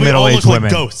 That's And all so we all middle-aged look like women.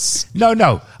 ghosts.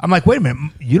 No. I'm like, wait a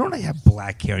minute. You don't have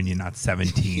black hair and you're not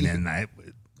 17. And I,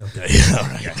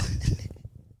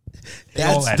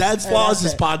 All right. That's flaws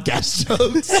his it. podcast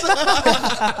jokes.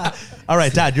 All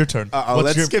right, Dad, your turn.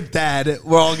 Let's skip Dad.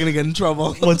 We're all gonna get in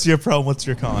trouble. What's your pro? What's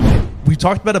your con? We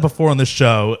talked about it before on the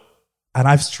show, and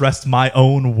I've stressed my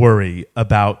own worry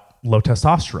about low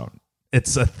testosterone.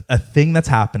 It's a thing that's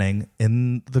happening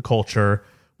in the culture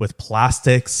with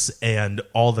plastics and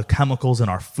all the chemicals in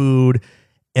our food.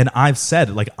 And I've said,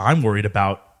 like, I'm worried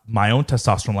about my own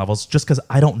testosterone levels just because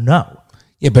I don't know.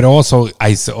 Yeah, but also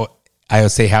I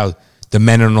say how the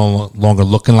men are no longer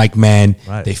looking like men.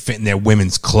 Right. They fit in their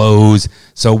women's clothes.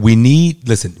 So we need,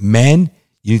 listen, men,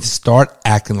 you need to start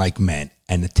acting like men.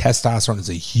 And the testosterone is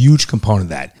a huge component of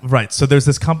that. Right. So there's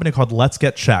this company called Let's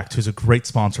Get Checked, who's a great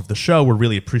sponsor of the show. We're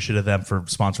really appreciative of them for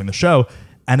sponsoring the show.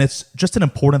 And it's just an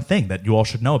important thing that you all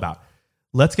should know about.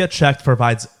 Let's Get Checked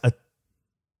provides a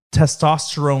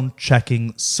testosterone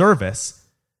checking service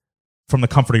from the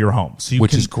comfort of your home. So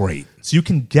Which is great. So you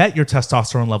can get your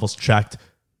testosterone levels checked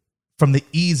from the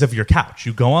ease of your couch.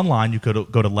 You go online, you go to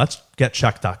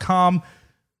letsgetchecked.com,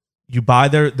 you buy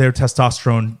their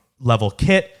testosterone level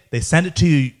kit, they send it to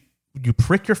you, you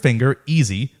prick your finger,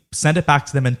 easy, send it back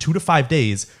to them in 2 to 5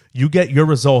 days, you get your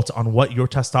results on what your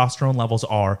testosterone levels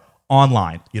are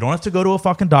online. You don't have to go to a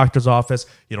fucking doctor's office,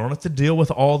 you don't have to deal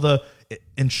with all the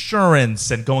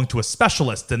insurance and going to a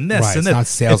specialist and this Right, and it's this. not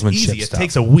salesmanship It's easy. stuff. It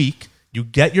takes a week. You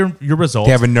get your results.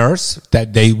 They have a nurse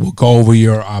that they will go over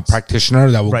your practitioner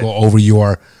that will Right. go over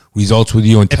your results with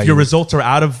you and tell If your you. results are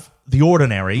out of the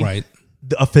ordinary, Right.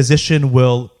 a physician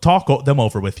will talk them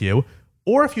over with you.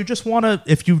 Or if you just want to,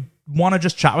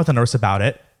 just chat with a nurse about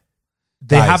it,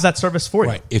 they Guys, have that service for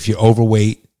you. Right. If you're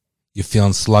overweight, you're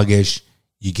feeling sluggish,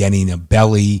 you're getting a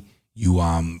belly, you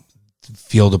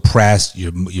feel depressed,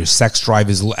 your sex drive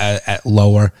is at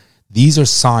lower. These are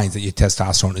signs that your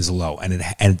testosterone is low, and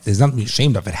there's nothing to be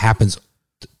ashamed of. It happens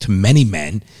to many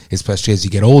men, especially as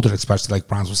you get older, especially like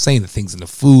Bronze was saying, the things in the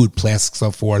food, plastics,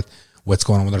 so forth, what's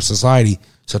going on with our society.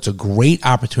 So it's a great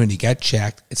opportunity to get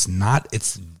checked. It's not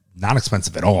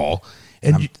expensive at all.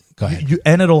 And Go ahead.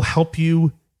 and it'll help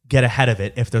you get ahead of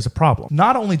it if there's a problem.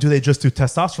 Not only do they just do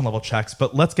testosterone level checks,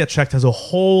 but Let's Get Checked has a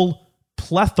whole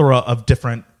plethora of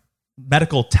different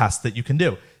medical tests that you can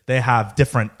do. They have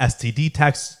different STD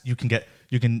tests. You can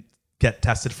get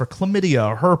tested for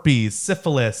chlamydia, herpes,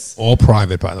 syphilis. All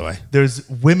private, by the way. There's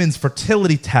women's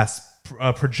fertility tests,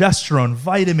 progesterone,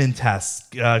 vitamin tests,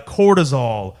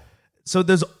 cortisol. So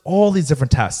there's all these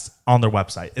different tests on their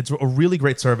website. It's a really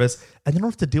great service, and you don't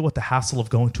have to deal with the hassle of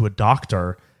going to a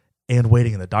doctor and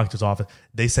waiting in the doctor's office.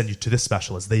 They send you to this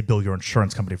specialist. They bill your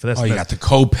insurance company for this. Oh, and you this. got the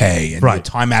copay and Right. your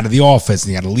time out of the office,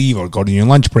 and you got to leave or go to your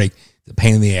lunch break. The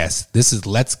pain in the ass. This is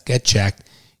Let's Get Checked.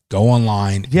 Go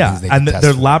online. Yeah, Things they and can test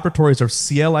their for. laboratories are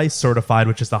CLI certified,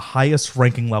 which is the highest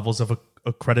ranking levels of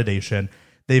accreditation.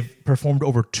 They've performed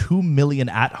over 2 million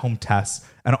at-home tests,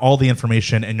 and all the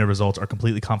information and your results are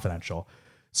completely confidential.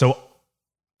 So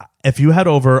if you head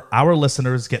over, our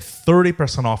listeners get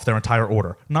 30% off their entire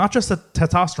order, not just the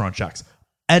testosterone checks,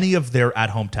 any of their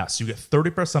at-home tests. You get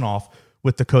 30% off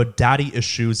with the code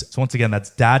DADDYISSUES. So once again, that's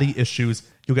DADDYISSUES.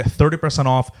 You'll get 30%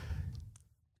 off.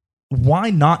 Why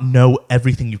not know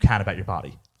everything you can about your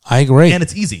body? I agree. And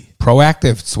it's easy.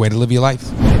 Proactive. It's the way to live your life.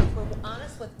 We're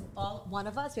honest with one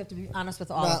of us. We have to be honest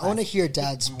with all I of want to us. hear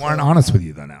Dad's. We weren't honest with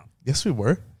you though now. Yes, we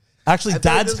were. Actually, I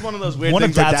feel like Dad's this is one of those weird one of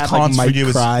things where Dad's Dad, like, cons for might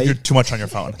you cry. is you're too much on your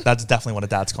phone. That's definitely one of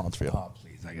Dad's cons for you. Oh,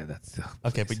 please. I get that stuff.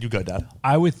 Okay, but you go, Dad.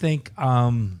 I would think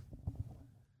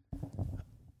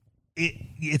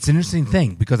It's an interesting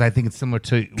thing because I think it's similar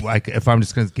to like if I'm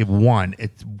just going to give one,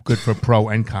 it's good for pro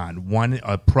and con. One,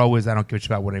 a pro is I don't give a shit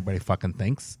about what anybody fucking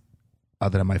thinks,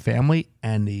 other than my family,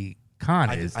 and the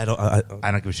con is I don't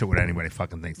give a shit what anybody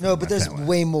fucking thinks. No, but there's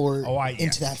way more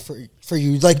into that for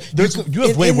you. Like you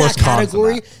have way worse cons than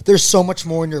that. There's so much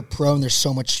more in your pro, and there's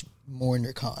so much more in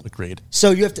your con. Agreed.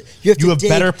 So you have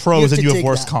better pros and you have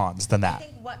worse cons than that. I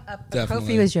think what a pro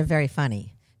for you is you're very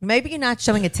funny. Maybe you're not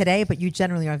showing it today, but you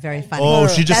generally are very funny. Oh,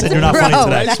 she just said you're not funny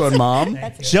today. Nice one, Mom.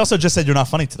 She also just said you're not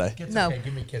funny today. No. Okay,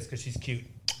 give me a kiss because she's cute.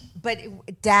 But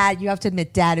Dad, you have to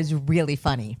admit, Dad is really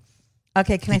funny.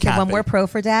 Okay, can I say one more pro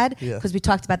for Dad? Yeah. Because we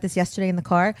talked about this yesterday in the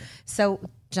car. So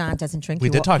John doesn't drink. We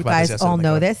did talk about this You guys yesterday all in the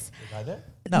know car. this.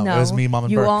 No, it was me, Mom,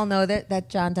 and you Burke. all know that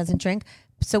John doesn't drink.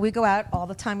 So we go out all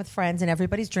the time with friends, and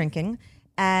everybody's drinking.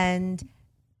 And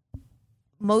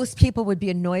most people would be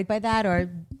annoyed by that or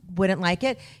wouldn't like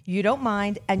it. You don't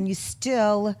mind, and you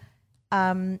still,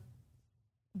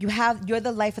 you're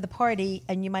the life of the party,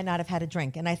 and you might not have had a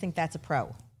drink. And I think that's a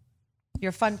pro. You're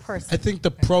a fun person. I think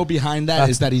the pro behind that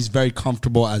is that he's very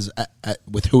comfortable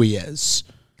with who he is.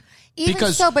 Even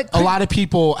Because so, but a lot of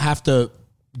people have to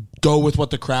go with what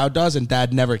the crowd does, and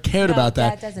Dad never cared No, about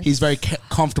Dad that. doesn't. He's very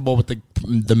comfortable with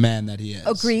the man that he is.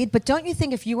 Agreed, but don't you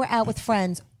think if you were out with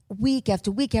friends week after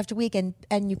week after week and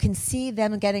you can see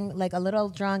them getting like a little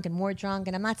drunk and more drunk,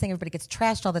 and I'm not saying everybody gets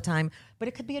trashed all the time, but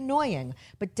it could be annoying.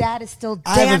 But Dad is still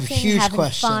dancing, I have a huge having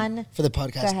question fun. for the Go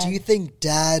podcast. ahead. Do you think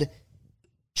Dad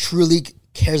truly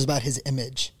cares about his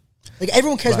image? Like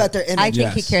everyone cares about their image. I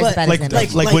think he cares But- about Like, his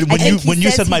image. like, Like, when I you think he when you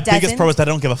says said he my biggest doesn't. pro is that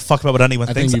I don't give a fuck about what anyone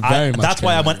I thinks. think you very much That's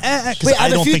why I care. went because Wait, I I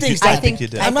have a don't few think you. things I that- think you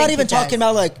did. I I'm not think even he does. talking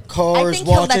about like I cars, think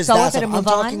he'll let watches, go of that it stuff. and I'm move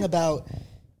talking on. about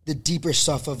the deeper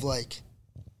stuff of like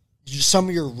some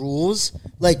of your rules.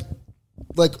 Like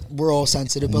we're all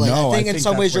sensitive, but like No, I think I in think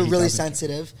some that's ways where you're he really doesn't care.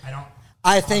 sensitive. I don't.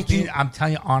 I think I'm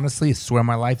telling you honestly, I swear on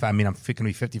my life. I mean, I'm going to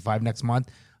be 55 next month.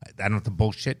 I don't have to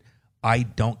bullshit. I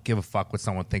don't give a fuck what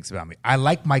someone thinks about me. I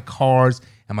like my cars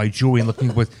and my jewelry and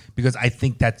looking with because I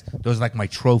think that those are like my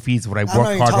trophies. What I not work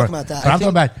even hard talking for. about that. But I I'm talking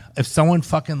about if someone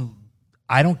fucking.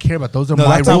 I don't care about those. Are No,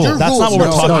 my that's not- rules. that's not what we're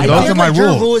talking No, about. those are my Your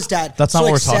rules. rules, Dad. That's not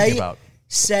So, what like, we're talking about.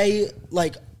 Say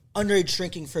like underage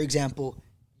drinking, for example.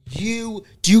 Do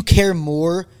you care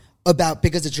more about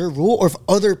because it's your rule, or if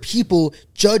other people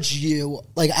judge you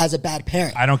like as a bad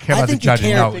parent? I don't care about the think you judging.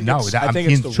 care- No, I think no, it's- that, I I'm think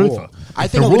being it's the truthful. rule. I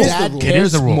It's think the rule. Dad It is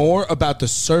cares the rule. more about the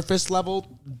surface level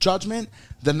judgment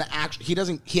than the actual. He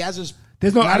doesn't. He has his.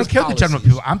 There's no. not I don't his care what the judgment of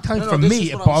policies. people. I'm telling you, for this me, is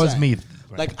it what I'm bothers saying. me.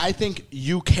 Like I think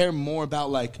you care more about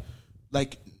like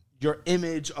your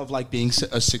image of like being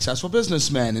a successful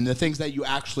businessman and the things that you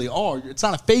actually are. It's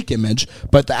not a fake image,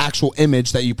 but the actual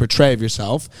image that you portray of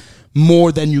yourself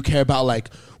more than you care about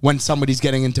like when somebody's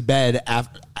getting into bed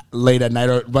late at night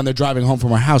or when they're driving home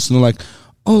from our house and they're like,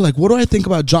 oh, like what do I think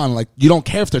about John? Like you don't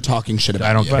care if they're talking shit about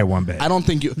I don't you. care one bit. I don't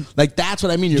think you like that's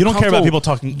what I mean. You don't care about people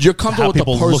talking. You're comfortable how with the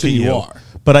people look person at you are.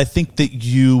 But I think that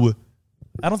you.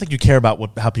 I don't think you care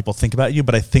about how people think about you,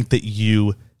 but I think that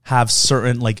you have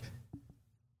certain like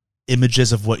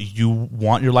images of what you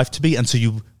want your life to be, and so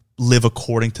you live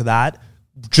according to that,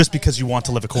 just because you want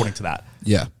to live according to that.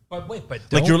 Yeah. But wait, but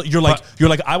Like you're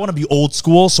like I want to be old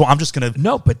school, so I'm just gonna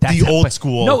but that's be old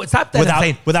school. No, it's not that without I'm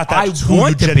saying without that. I who you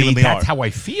want to be. genuinely That's are. how I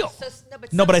feel.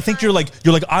 No, but I think you're like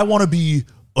I want to be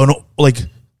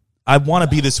I want to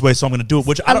be this way, so I'm going to do it.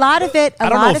 Which I A don't- lot of it, I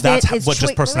don't know if that's is what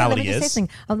just wait, personality let me just say is.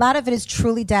 something. A lot of it is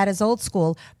truly Dad is old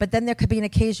school, but then there could be an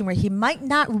occasion where he might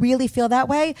not really feel that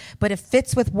way, but it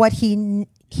fits with what he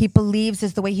believes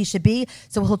is the way he should be,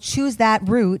 so he'll choose that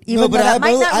route, even No, though but that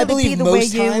might not I really believe be the way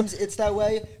most you. times it's that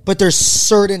way. But there's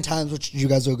certain times, which you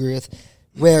guys will agree with,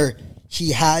 where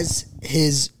he has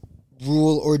his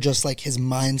rule or just like his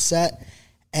mindset,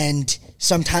 and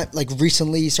sometimes like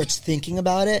recently he starts thinking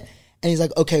about it, and he's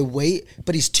like, okay, wait,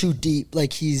 but he's too deep,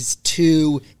 like he's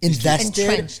too invested.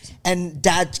 entrenched. And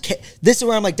this is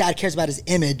where I'm like, Dad cares about his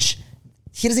image.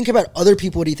 He doesn't care about other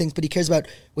people what he thinks, but he cares about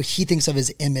what he thinks of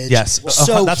his image. Yes.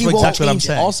 so That's he won't exactly what I'm change it.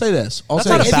 saying. I'll say this. That's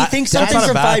not a If bad- he thinks that's something not a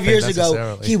from bad 5 thing years ago,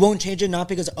 necessarily. he won't change it, not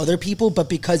because of other people, but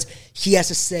because he has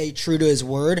to stay true to his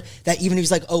word. That even if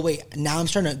he's like, oh, wait, now I'm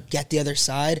starting to get the other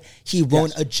side, he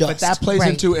won't adjust. But that plays Right.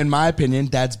 into, in my opinion,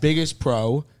 Dad's biggest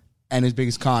pro and his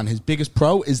biggest con. His biggest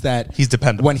pro is that He's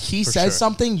dependable, When he for says sure.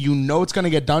 something, you know it's going to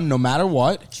get done no matter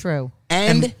what. True.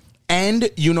 And and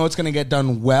you know it's going to get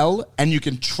done well, and you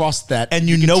can trust that, and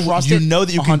can trust it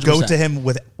that you can go 100%. to him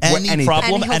with any anything.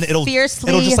 problem, And and he'll it'll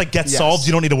fiercely- just like get Yes. solved.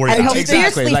 You don't need to worry And about he'll it.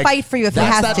 fiercely fight for you if he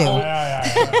that's has that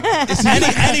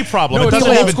to. Any problem. No, It it's doesn't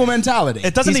the old even. school mentality.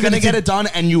 It doesn't He's even going to need get to- it done,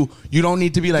 and you don't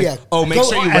need to be like, Yeah. oh, make Go-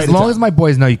 sure you As write long it as down. my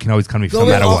boys know you can always come to me no Going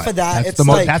matter off what. of that, That's it's the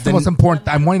most. like That's the the- most important.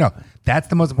 I want you to know. That's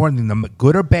the most important thing. The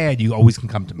good or bad, you always can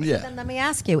come to me. Yeah. Then let me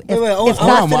ask you. If, wait, if hold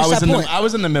not- on, Well, finish I was that point. I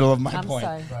was in the middle of my I'm point.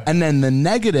 sorry. And then the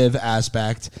negative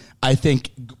aspect, I think,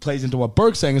 plays into what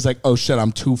Berg's saying is like, oh shit,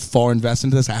 I'm too far invested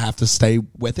into this. I have to stay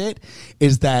with it.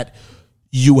 Is that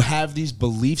you have these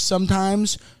beliefs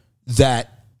sometimes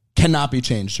that cannot be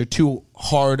changed. You're too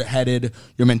hard headed.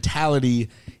 Your mentality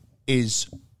is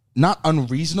not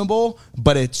unreasonable,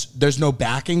 but there's no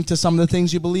backing to some of the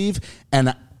things you believe,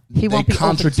 and He they won't be open to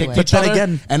contradict it. each But then other.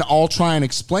 again- And I'll try and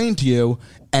explain to you,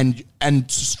 and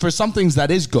for some things that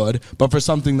is good, but for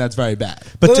something that's very bad.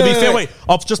 But to be fair, wait.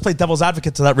 I'll just play devil's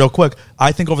advocate to that real quick.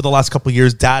 I think over the last couple of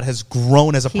years, Dad has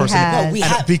grown as a He person has. and No, we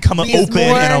have- become we have open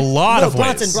more- in a lot No, of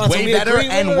Bronson, ways. Bronson, Way we better agree-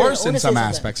 and wait, wait, worse I in wanna say some something.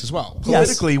 aspects as well. Yes.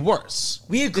 Politically worse.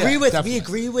 We agree Yeah, with definitely. we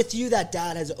agree with you that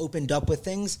Dad has opened up with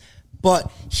things, but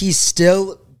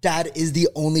Dad is the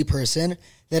only person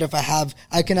that if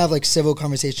I can have like civil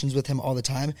conversations with him all the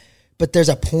time, but there's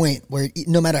a point where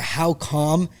no matter how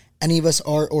calm any of us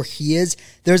are or he is,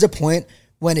 there's a point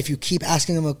when if you keep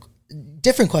asking him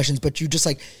different questions, but you just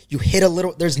like you hit a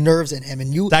little. There's nerves in him,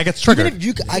 and you That gets even triggered. if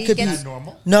you, I He could gets- be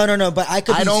normal? No, but I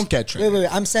could. I be- don't get triggered. Wait.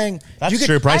 I'm saying That's you could,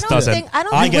 true. Bryce I don't doesn't. think- I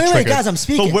don't I think- get wait, triggered. guys, I'm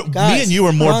speaking. But me Guys, and you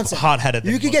are more Bronson, hot-headed.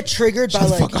 You than could get triggered by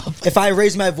like if I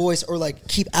raise my voice or like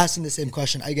keep asking the same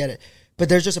question. I get it, but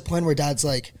there's just a point where Dad's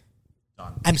like,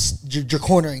 you're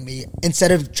cornering me.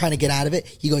 Instead of trying to get out of it,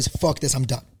 he goes, "Fuck this, I'm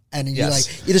done," and he Yes.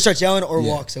 like either starts yelling or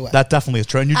walks away. That definitely is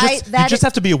true. And you just that you just is-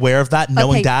 have to be aware of that,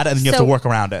 knowing Okay, Dad, and then you have so- to work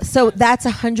around it. So that's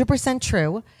 100%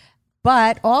 true.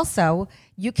 But also,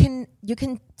 you can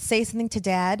say something to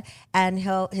Dad, and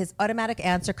his automatic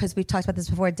answer, because we've talked about this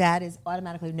before, Dad is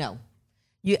automatically no.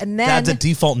 And then Dad's a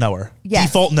default knower. yes.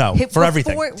 Default no for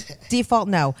everything. Default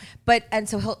no.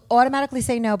 So he'll automatically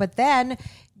say no, but then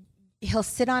he'll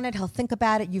sit on it, he'll think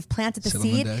about it, you've planted the Sit on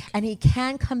the seed, deck. and he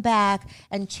can come back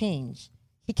and change.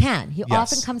 He can. He Yes.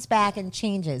 often comes back and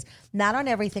changes. Not on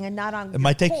everything and not on It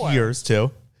might take core. years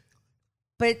too.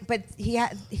 But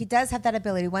he does have that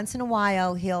ability. Once in a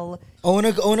while, he'll. I want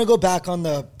to go back on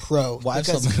the pro. Well, I have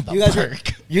because something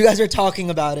about you guys are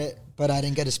talking about it, but I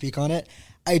didn't get to speak on it.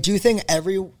 I do think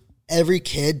every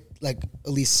kid, like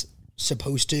at least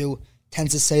supposed to,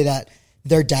 tends to say that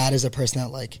their dad is a person that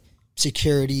like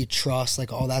security, trust,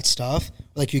 like all that stuff,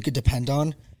 like you could depend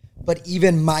on. But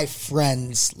even my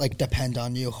friends like depend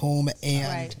on you, home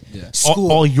and Right.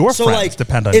 school. All your so, friends like,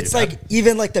 depend on you, It's like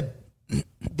even like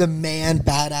the man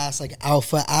badass like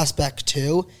alpha aspect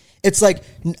too. It's like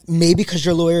maybe because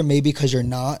you're a lawyer, maybe because you're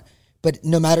not. But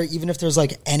no matter, even if there's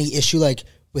like any issue like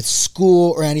with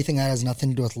school or anything that has nothing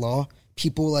to do with law,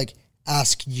 people like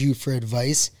ask you for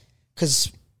advice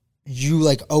because you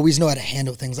like always know how to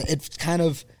handle things. Like it's kind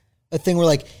of a thing where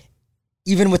like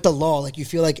even with the law, like you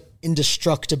feel like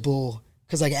indestructible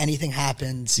because like anything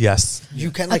happens. Yes.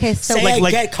 You can like Okay, so say like-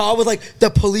 I get caught with like the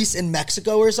police in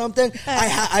Mexico or something.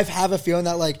 I have a feeling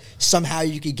that like somehow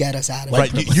you could get us out of Right,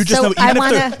 it. you just So know. I Even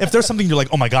wanna- if there's something you're like,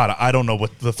 oh my god, I don't know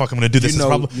what the fuck I'm going to do. This is a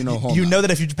problem. you know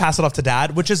that if you pass it off to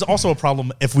Dad, which is also a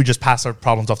problem if we just pass our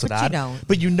problems off to But you Dad. don't.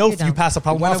 But you know, You if you don't. pass a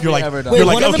problem When off, have you're we like, ever done you're that?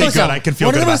 like, one of the okay, most- good, I can feel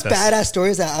one good of the about most this. badass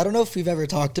stories that I don't know if we've ever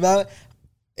talked about.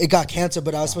 It got canceled,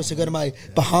 but I was supposed to go to my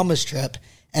Bahamas trip,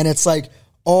 and it's like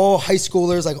all high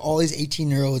schoolers, like all these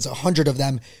 18-year-olds, 100 of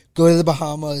them go to the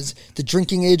Bahamas. The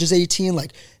drinking age is 18.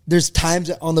 Like there's times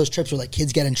on those trips where like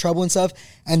kids get in trouble and stuff,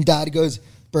 and Dad goes,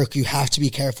 "Burke, you have to be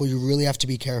careful. You really have to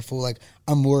be careful. Like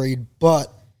I'm worried,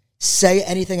 but say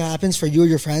anything happens for you or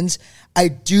your friends, I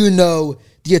do know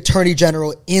the Attorney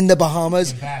General in the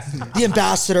Bahamas, the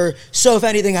ambassador. So if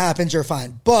anything happens, you're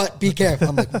fine. But be careful."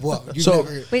 I'm like, whoa. You So-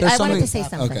 never, Wait, There's I wanted to something- say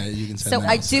something. Okay, you can say So that.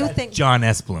 I do think John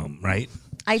S. Bloom, right?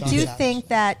 I do Savage. think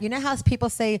that, you know how people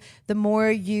say the more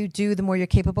you do, the more you're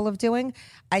capable of doing?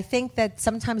 I think that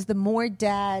sometimes the more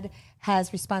Dad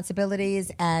has responsibilities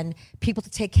and people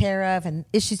to take care of and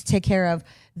issues to take care of,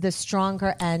 the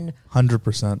stronger and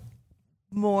 100%.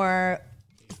 more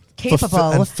capable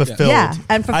and fulfilled. Yeah,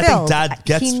 and I fulfilled. think Dad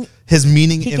gets He- his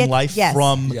meaning he in gets- life yes.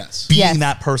 from Yes. being Yes.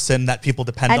 that person that people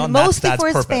depend and on. That's mostly Dad's for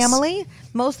his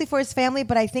purpose. family,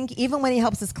 but I think even when he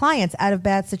helps his clients out of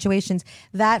bad situations,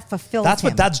 that fulfills That's him.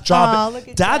 what Dad's job. Oh, look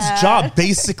at Dad's Dad. job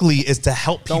basically is to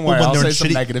help people Don't worry, when I'll they're say in some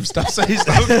shitty. negative stuff. So he's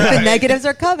The negatives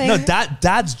are coming. No,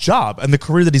 Dad's job and the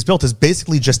career that he's built is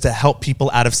basically just to help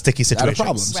people out of sticky situations.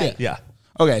 problems, Right. Yeah.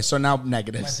 Okay, so now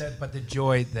negatives. But the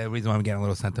joy, the reason why I'm getting a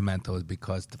little sentimental is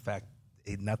because the fact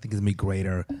nothing gives me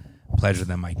greater pleasure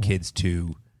than my kids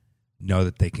to know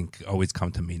that they can always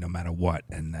come to me no matter what,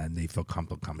 and then they feel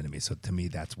comfortable coming to me. So to me,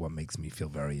 that's what makes me feel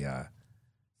very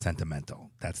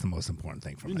sentimental. That's the most important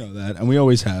thing for me. You know that, and we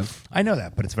always have. I know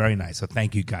that, but it's very nice. So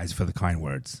thank you guys for the kind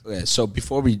words. Okay, so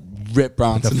before we rip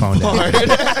Bronson phone down.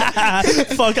 apart,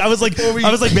 Fuck, I was like,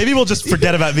 maybe we'll just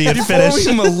forget about me and before finish.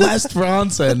 we molest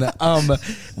Bronson,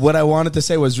 what I wanted to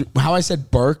say was how I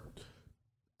said Burke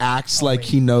acts like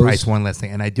he knows. Bryce, one last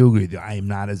thing, and I do agree with you. I am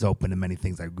not as open to many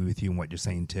things. I agree with you and what you're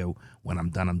saying too. When I'm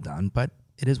done. But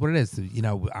it is what it is. You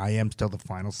know, I am still the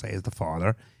final say as the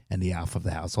father and the alpha of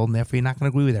the household, and therefore you're not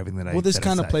going to agree with everything that I. Well, this that I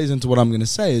kind of say. plays into what I'm going to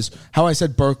say is how I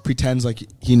said Burke pretends like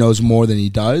he knows more than he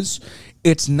does.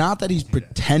 It's not that he's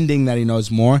pretending that he knows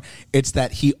more. It's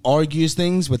that he argues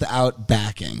things without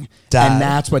backing. Dad. And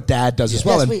that's what Dad does as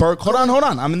well. Yes, And wait. Burke, hold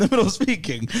on. I'm in the middle of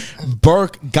speaking.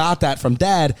 Burke got that from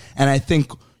Dad, and I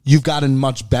think you've gotten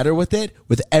much better with it,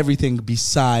 with everything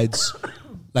besides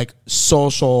like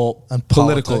social and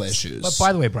political politics. issues. But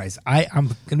by the way, Bryce, I'm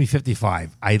going to be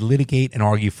 55. I litigate and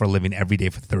argue for a living every day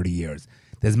for 30 years.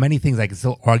 There's many things I can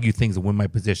still argue things and win my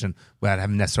position without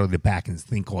having necessarily the backing. This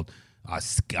thing called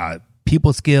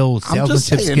people skills, I'm just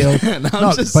salesmanship saying, skills. man. I'm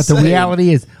No, just but the saying. reality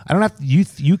is, I don't have to.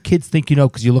 You kids think you know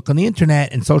because you look on the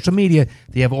internet and social media.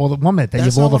 They have all the one minute. They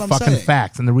That's have all not the what I'm fucking saying.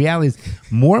 facts. And the reality is,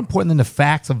 more important than the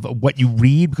facts of what you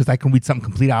read, because I can read something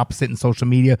complete opposite in social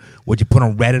media, what you put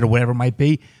on Reddit or whatever it might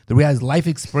be. The reality is, life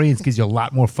experience gives you a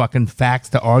lot more fucking facts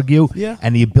to argue,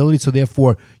 and the ability. So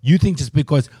therefore, you think just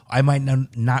because I might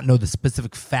not know the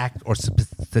specific fact or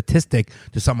statistic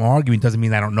to something I'm arguing doesn't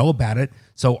mean I don't know about it.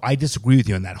 So I disagree with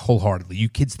you on that wholeheartedly. You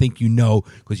kids think you know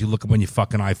because you look up on your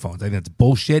fucking iPhones. I think that's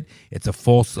bullshit. It's a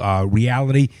false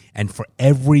reality. And for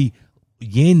every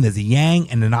yin, there's a yang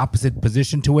and an opposite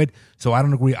position to it. So I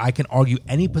don't agree. I can argue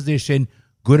any position,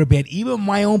 good or bad, even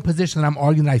my own position that I'm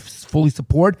arguing that I fully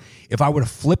support. If I were to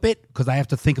flip it, because I have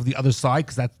to think of the other side,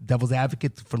 because that's devil's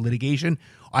advocate for litigation,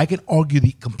 I can argue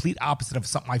the complete opposite of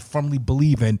something I firmly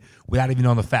believe in without even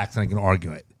knowing the facts, and I can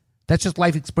argue it. That's just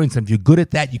life experience. And if you're good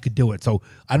at that, you could do it. So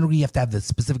I don't really have to have the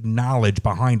specific knowledge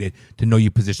behind it to know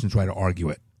your position's right to argue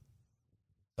it.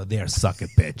 Oh, there, suck it,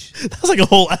 bitch. That's like a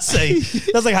whole essay.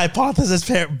 That's like hypothesis,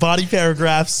 body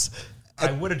paragraphs.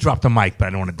 I would have dropped the mic, but I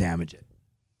don't want to damage it.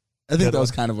 I think that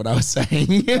was kind of what I was saying.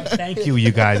 Thank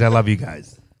you guys. I love you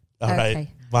guys. All right, Okay.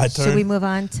 my turn. Should we move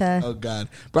on to? Oh God,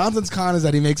 Bronson's con is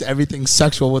that he makes everything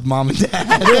sexual with mom and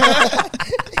dad.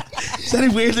 Said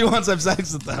he weirdly wants to have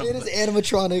sex with them. It is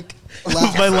animatronic.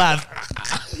 That's my laugh.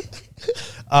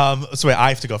 So wait, I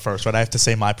have to go first, right? I have to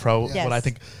say my pro. Yes. What I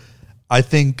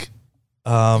think.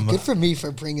 Good for me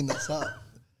for bringing this up.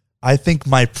 I think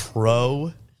my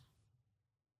pro.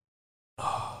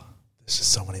 Oh, there's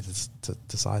just so many to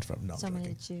decide from. No, I'm So many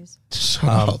joking. to choose. Shut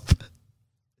up.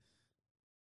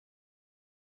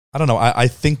 I don't know. I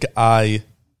think I.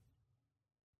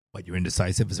 What, you're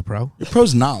indecisive as a pro? Your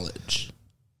pro's knowledge,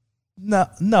 No.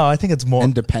 I think it's more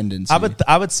independence.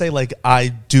 I would say like I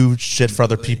do shit for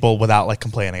other people without like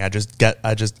complaining. I just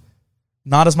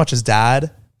not as much as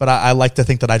Dad, but I like to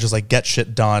think that I just like get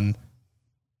shit done.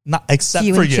 Not except Do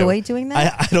you for enjoy doing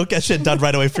that? I don't get shit done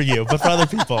right away for you, but for other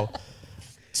people,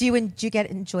 Do you get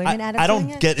enjoyment out of I doing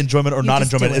don't it? get enjoyment or You not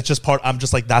just enjoyment. do it. It's just part. I'm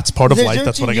just like that's part of There's life.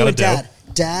 difference That's what I between gotta you do.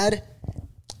 and Dad,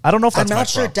 I don't know if I'm that's my not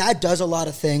sure. pro. Dad does a lot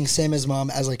of things, same as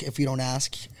mom. As like, if you don't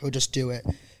ask, he'll just do it.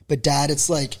 But Dad, it's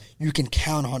like you can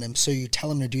count on him. So you tell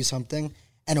him to do something,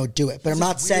 and he'll do it. But I'm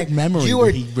not saying memory you where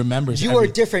are. he remembers You are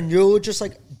everything. different. You'll just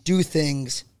like do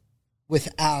things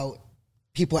without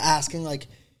people asking. Like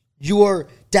your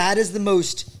dad is the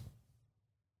most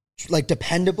like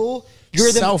dependable. You're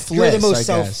the Selfless, most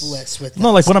I guess. selfless with No,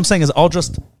 that. like what I'm saying is I'll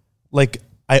just like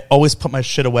I always put my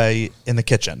shit away in the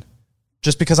kitchen,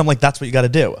 just because I'm like that's what you got to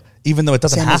do, even though it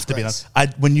doesn't Same have as to be. Bryce.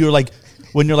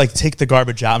 When you're like take the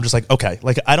garbage out, I'm just like okay,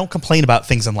 like I don't complain about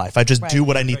things in life. I just do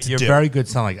what I need to You're do. very good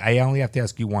son. Like I only have to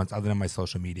ask you once, other than my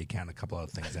social media account, a couple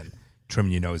other things, and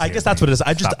trimming your nose. I hairs, guess that's what it is.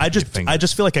 I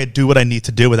just feel like I do what I need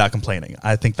to do without complaining.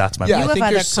 I think that's my Yeah, You I have think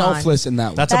other you're cons. selfless in that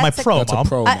one. that's my That's a- pro, That's a mom.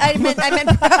 pro. I meant pro. I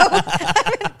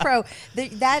meant pro.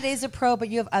 That is a pro, but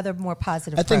you have other more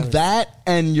positive. I think pros. that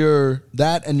and your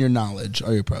knowledge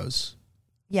are your pros.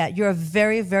 Yeah, you're a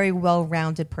very, very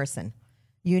well-rounded person.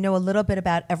 You know a little bit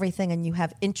about everything, and you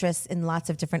have interests in lots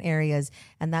of different areas,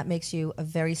 and that makes you a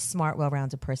very smart,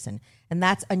 well-rounded person. And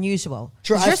that's unusual.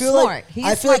 True, 'Cause I you're feel smart. like He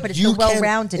I is feel smart, like but it's you the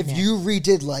well-rounded. If you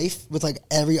redid life with like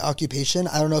every occupation,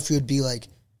 I don't know if you would be like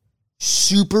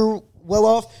super well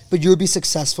off, but you would be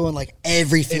successful in like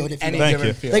every field. If you any want. Thank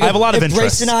different you. field. Like I have a lot of if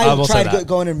interests. Bryce and I will say tried that.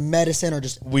 going into medicine or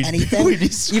just We'd anything, be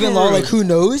even though like screwed. who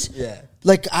knows? Yeah.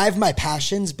 Like I have my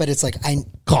passions, but it's like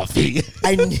Coffee.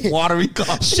 Watery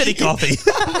coffee. Shitty coffee.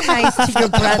 Nice to your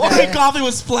Watery brother. coffee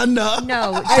with Splenda.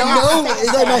 No, I know don't.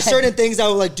 like, there's certain things I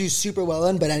will like do super well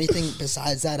in, but anything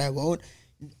besides that I won't.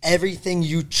 Everything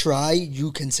you try,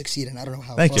 you can succeed in. I don't know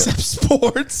how. Thank you.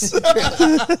 Sports.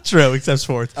 True, except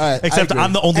sports. All right, I except agree.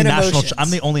 I'm the only And national. emotions.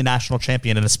 I'm the only national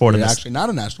champion in a sport. You're in this. actually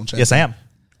not a national champion. Yes, I am.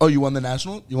 Oh, you won the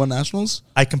national? You won nationals?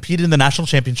 I competed in the national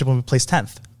championship when we placed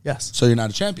 10th. Yes. So you're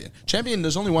not a champion. Champion,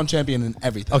 there's only one champion in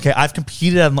everything. Okay, I've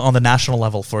competed on the national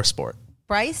level for a sport.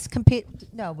 Bryce compete.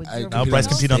 No, with your No, Bryce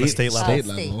competed on the state level. State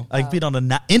Oh, level. I competed on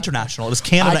the international. It was I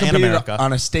Canada and competed America.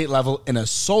 on a state level in a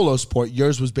solo sport.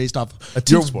 Yours was based off A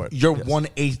team you're, sport, You're yes.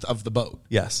 1/8 of the boat,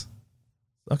 Yes.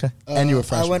 Okay. and you were I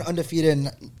freshman. went undefeated in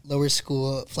lower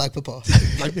school flag football.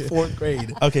 like 4th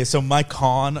grade. Okay, so my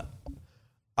con,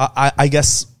 I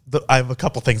guess I have a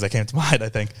couple things that came to mind. I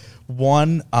think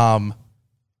one,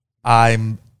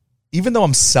 I'm even though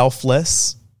I'm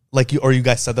selfless, like you or you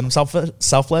guys said that I'm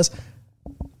selfless.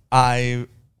 I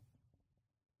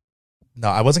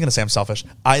wasn't gonna say I'm selfish.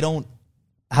 I don't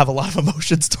have a lot of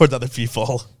emotions towards other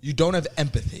people. You don't have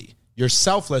empathy. You're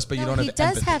selfless, but you don't he have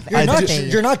does empathy. have You're not. empathy.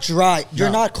 You're not dry. You're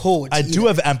not cold. I do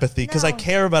have empathy because I No.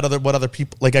 care about what other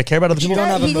people like. I care about other You people.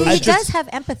 don't have he emotions. does have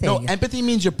empathy. No, empathy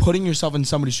means you're putting yourself in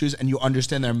somebody's shoes and you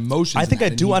understand their emotions. I think in I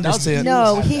that, do and he doesn't. understand.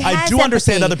 No, he I has do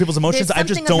understand empathy. other people's emotions. There's I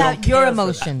just something don't about your care for that.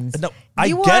 emotions. No,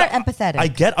 You get are empathetic. I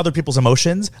get other people's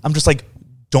emotions. I'm just like,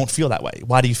 don't feel that way.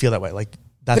 Why do you feel that way? Like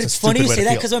that's But a it's stupid funny you way say to that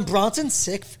feel. because when Bronson's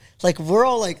sick, like we're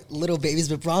all like little babies,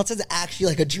 but Bronson's actually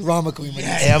like a drama queen. When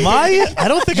he's sick. Am I? I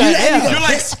don't think I am. You're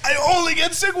like, I only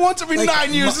get sick once every Like,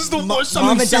 9 years. This is the worst Mom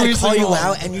something and dad seriously call you wrong.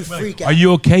 out and you freak out. Are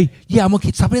you okay? Yeah, I'm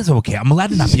okay. Stop it. It's okay. I'm allowed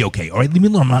to not be okay. All right, leave me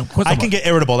alone. Of course I I'm can get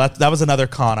irritable. That was another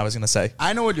con I was gonna say.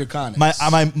 I know what your con is.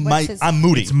 I'm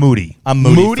moody. It's moody. I'm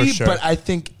moody, moody, for sure. but I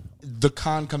think the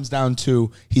con comes down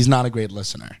to he's not a great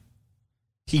listener.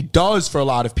 He does for a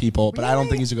lot of people, but I don't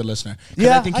think he's a good listener. 'Cause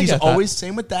Yeah, I think I he's get that. always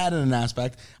same with that in an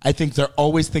aspect. I think they're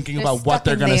always thinking They're about what stuck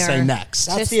they're in going to their- say next.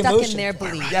 That's They're the stuck emotion. in their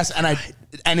belief. Yes, and I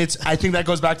think that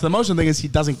goes back to the emotion thing is he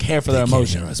doesn't care for their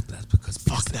emotion. That's because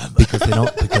fuck them. Because they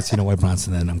don't. Because you know why,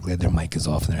 Bronson? And I'm glad their mic is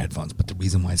off in their headphones. But the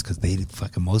reason why is because they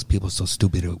fucking most people are so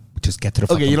stupid to just get to the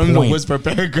fucking Okay, you don't need point. to whisper a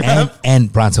paragraph.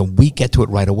 And Bronson, we get to it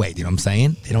right away. You know what I'm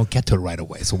saying? They don't get to it right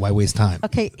away. So why waste time?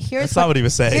 Okay, here's That's not what he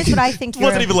was saying. Here's what I think.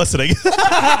 Wasn't you're- even listening.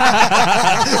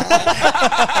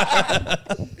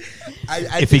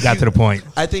 if he got to the point.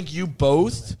 I think you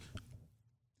both.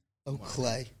 Oh,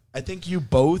 Clay. I think you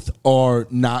both are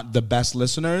not the best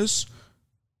listeners,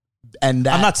 and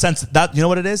that I'm not sensitive. That you know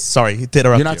what it is? Sorry to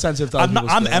interrupt. You're not you. sensitive to other I'm not.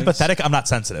 I'm people's feelings? empathetic. I'm not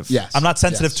sensitive. Yes. I'm not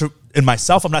sensitive Yes. to in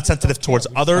myself. I'm not sensitive towards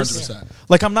others. 100%.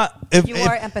 Like I'm not. You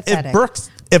are empathetic.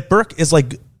 If Burke is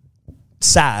like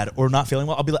sad or not feeling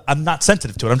well, I'll be like, I'm not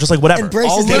sensitive to it. I'm just like whatever. And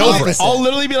Bryce I'll is the get over it. opposite. I'll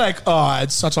literally be like, "Oh,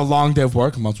 it's such a long day of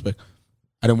work." And Mom's like,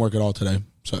 "I didn't work at all today,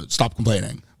 so stop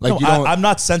complaining." Like No, you don't. I'm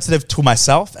not sensitive to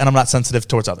myself, and I'm not sensitive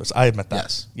towards others. I admit that.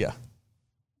 Yes. Yeah.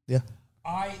 Yeah.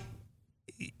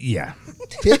 Yeah.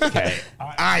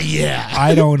 yeah.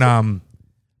 I don't.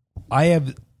 I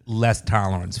have less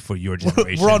tolerance for your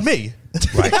generation. We're on me.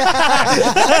 Right.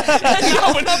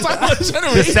 No, we're not talking about The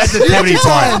generation. sensitivity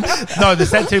part. No, the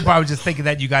sensitivity part. I was just thinking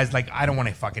that you guys like. I don't want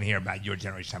to fucking hear about your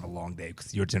generation have a long day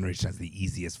because your generation has the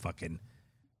easiest fucking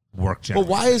work But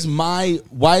generation.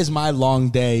 why is my long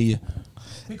day?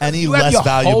 Any you have less your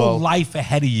valuable. whole life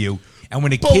ahead of you, and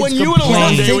when the But kids when you had a long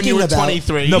complain, day when you were Thinking about-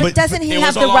 23, No, But doesn't he it have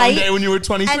was the a long right? day when you were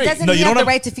 23. And doesn't No, he you have don't the have-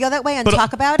 right to feel that way and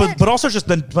talk about it? But also just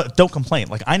then but don't complain.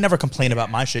 Like I never complain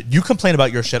about my shit. You complain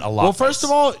about your shit a lot. Well, first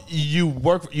of all, you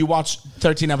watch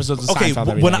 13 episodes of okay, Seinfeld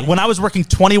every when night. I was working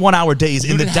 21-hour days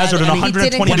in the didn't have desert in any- 120 He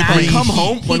didn't. when I degrees. come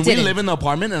home, He when we didn't. live in the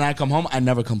apartment and I come home, I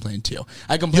never complain to you.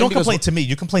 I complain You don't because complain to me.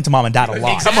 You complain to mom and dad a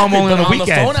lot. Come home only on the but weekends,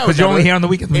 phone I 'cause would you're only never- here on the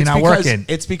weekends when It's you're not because- working.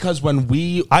 It's because when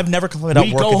I've never complained about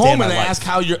we work go a day in home my and they life. ask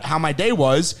how my day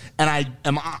was, and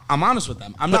I'm honest with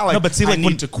them. I'm not like no, but see, like I need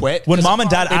when to quit. when 'cause mom and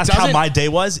dad it ask how doesn't- my day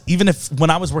was, even if when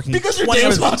I was working Because your 20 day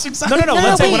was hours- watching No. No,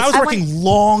 Let's say wait, when I was I working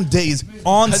long days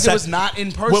on Because set. it was not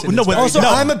in person. No, It's but very Also, no,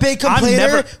 I'm a big I'm complainer.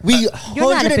 never- We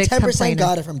You're not a big 110% complainer.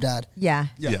 got it from dad. yeah.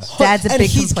 Yes. Dad's a And big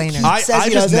he's- complainer. he- I says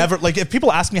he just doesn't. never like if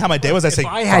people ask me how my day was, I say If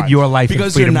I had fine. your life Because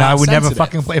and freedom, you're not I would never sensitive.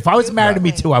 fucking complain. If I was married to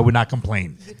me too, I would not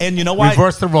complain. And you know why?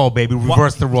 Reverse the role, baby.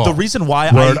 Reverse the role. The reason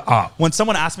why Word up. when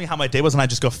someone asks me how my day was and I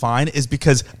just go fine is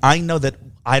because I know that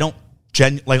I don't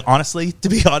like honestly, to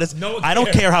be honest, I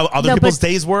don't care how other No, people's but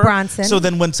days were. Bronson- So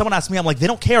then when someone asks me, I'm like, they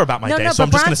don't care about my day, so I'm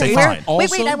but just going to say Bronson, fine.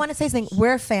 wait, I want to say something.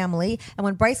 We're family, and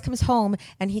when Bryce comes home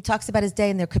and he talks about his day,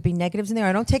 and there could be negatives in there,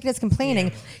 I don't take it as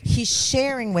complaining. He's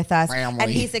sharing with us, and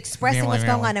he's expressing what's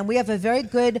going on, and we have a very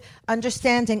good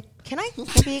understanding. Can I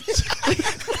speak?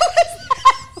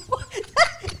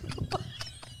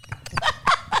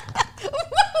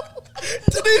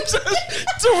 Did he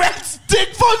just direct dick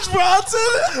punch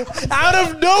Bronson? Out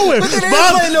of nowhere.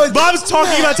 Bob's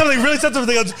talking about something really sensitive.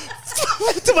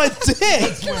 To my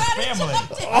dick.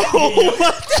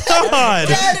 Oh my god.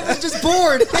 Dad was just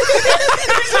bored. That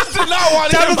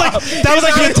was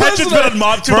like the attention's been on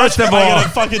Mob too much. First of I all, gotta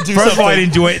fucking do first of all, I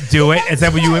something. didn't do it. And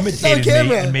then when you imitated me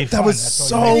camera. and made That fun, was that's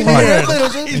so all you weird.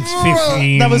 did. It's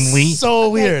 15. That was so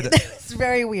weird. It's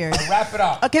very weird. Wrap it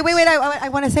up. Okay, wait. I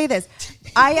want to say this.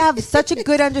 I have such a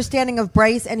good understanding of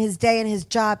Bryce and his day and his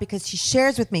job because he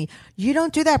shares with me. You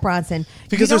don't do that, Bronson.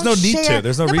 Because You there's no don't need to. share.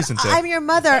 There's no but reason to. I'm your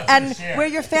mother, and we're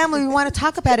your family. We want to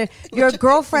talk about it. Your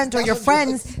girlfriend or your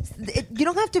friends. You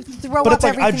don't have to throw But up it's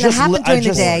like everything that happened during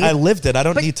the day. I lived it. I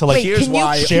don't But need to like wait, can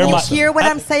you, share can you my. hear what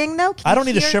I'm saying though? Can I don't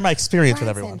you need to hear- share my experience with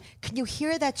Bronson, everyone. Can you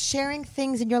hear that sharing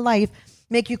things in your life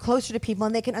make you closer to people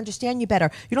and they can understand you better?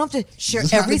 You don't have to share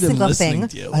He's not every even single listening thing.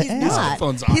 to you. He's His not.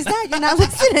 headphones on. He's not. You're not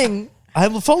listening.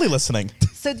 I'm fully listening.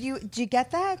 So do you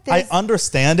get that? I There's-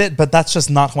 understand it, but that's just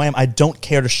not who I am. I don't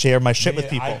care to share my shit with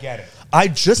people. I get it. I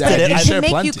just Dad, did it. you I, it share can make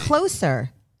plenty. you closer.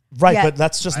 right, Yeah. but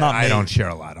that's just not I me. don't share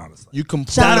a lot, honestly. You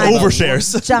completely Dad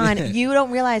overshares. John, you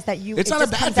don't realize that you It's it not a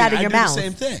just bad comes thing. out of I your do the mouth.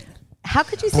 same thing. How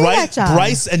could you say that, John?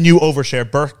 Bryce and you overshare.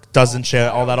 Burke doesn't share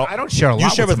all that. I don't share a lot You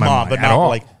share what's with in my mom, mind but at not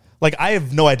all. like I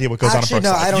have no idea what goes Actually, on in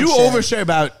Burke's no, life. I don't You share. overshare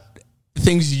about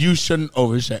things you shouldn't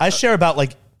overshare. I share about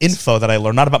like info that I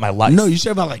learn, not about my life. No, you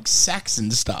share about like sex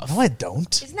and stuff. No, I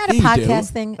don't. Isn't that a Yeah, you do. podcast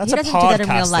thing? That's he a doesn't do that in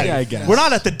real podcast life. thing. Yeah, I guess. We're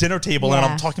not at the dinner table and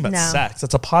Yeah, I'm talking about no. sex.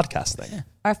 That's a podcast thing.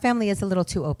 Our family is a little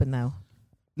too open, though.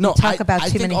 No, talk about I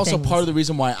too think many also things. part of the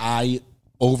reason why I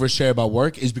overshare about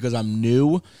work is because I'm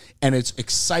new and it's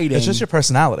exciting. It's just your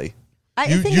personality. I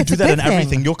You think you it's do a that good in everything.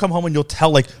 thing. You'll come home and you'll tell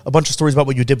like a bunch of stories about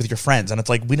what you did with your friends, and it's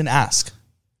like we didn't ask.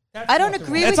 I don't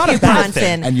agree It's with not you, a bad Bronson.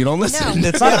 thing. and you don't listen. No.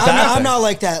 It's not a I'm bad not, thing. I'm not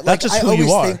like that. Like, That's just I who you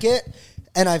always are. think it,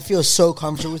 and I feel so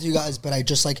comfortable with you guys, but I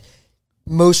just like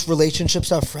most relationship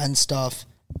stuff, friend stuff,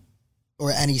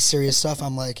 or any serious stuff.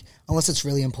 I'm like, unless it's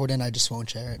really important, I just won't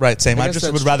share it. Right, same. I I guess just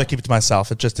that's would rather keep it to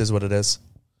myself. It just is what it is.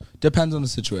 Depends on the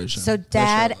situation. So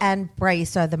Dad and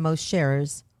Bryce are the most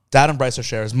sharers. Dad and Bryce are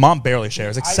shares. Mom barely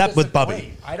shares, except with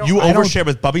Bubby. You I don't- overshare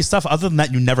with Bubby stuff. Other than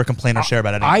that, you never complain or share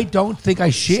about anything. I don't think I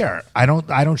share. I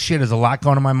don't share. There's a lot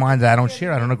going on in my mind that I don't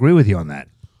share. I don't agree with you on that.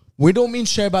 we don't mean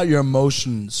share about your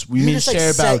emotions. We You mean just, like,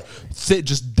 share say- about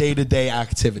just day-to-day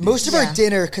activities. Most of Yeah. our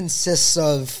dinner consists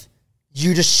of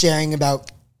you just sharing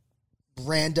about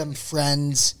random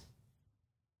friends,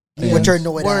 which are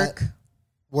annoyed Work. at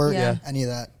work, Yeah. any of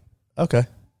that. Okay.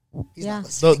 He's Yeah. not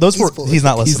listening. Those were. full He's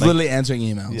not He's listening. literally answering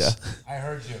emails. Yeah. I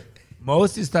heard you.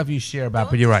 Most of the stuff you share about,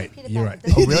 but you're right. You're right.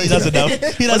 He doesn't know. He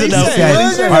doesn't he know. say? What did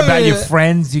he say? Or about your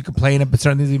friends, you complain about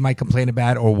certain things you might complain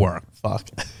about, or work. Fuck.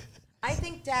 I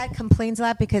think Dad complains a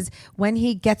lot because when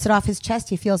he gets it off his chest,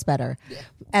 he feels better,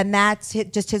 and that's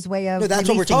just his way of. No, that's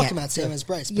what we're releasing talking it. about, same as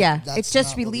Bryce. but Yeah, that's it just not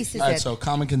what we releases do. All right, it. so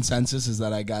common consensus is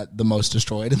that I got the most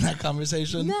destroyed in that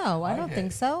conversation. No, I don't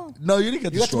think so. No, you didn't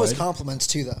get You got the destroyed. most compliments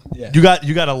too, though. Yeah. You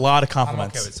got a lot of Okay,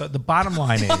 compliments. so the bottom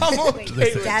line is,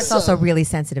 Dad's also really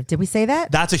sensitive. Did we say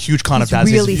that? That's a huge con of He's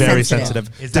Dad's. really He's very sensitive.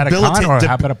 sensitive. Is that a con or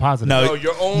how about a positive? No, No,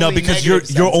 you're only no, because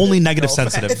negative you're only sensitive. negative No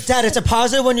sensitive. It's Dad, it's a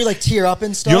positive when you like tear up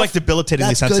and stuff. You're like debilitatingly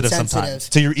That's good sensitive sometimes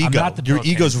to your ego. not Your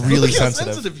ego's debilitating. really Look how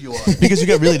sensitive. sensitive you are. Because you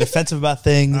get really defensive about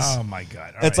things. oh my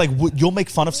god, All It's right. like you'll make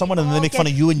fun of someone and then they all make fun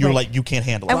get- of you and you're right. like you can't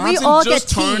handle it. And we Bronson all just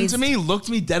get turned teased. to me, looked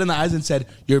me dead in the eyes, and said,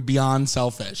 "You're beyond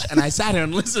selfish." And I sat here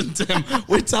and listened to him.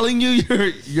 We're telling you,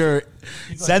 you're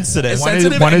sensitive. one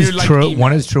sensitive one and is you're, like, true. emo.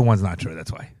 One is true. One's not true.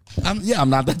 That's why. I'm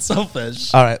not that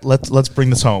selfish. All right, let's bring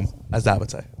this home, as Dad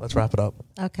would say. Let's wrap it up.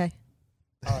 Okay.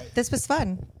 All right. This was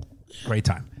fun. Great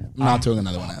time. I'm not doing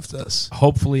another one after this.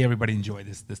 Hopefully, everybody enjoyed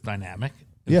this dynamic.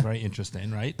 It's Yeah. very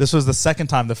interesting, right? This was the second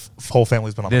time the whole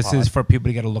family's been on This the pod. is for people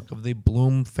to get a look of the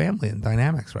Bloom family and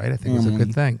dynamics, right? I think it's a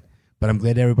good thing. But I'm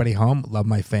glad everybody home. Love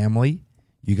my family.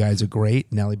 You guys are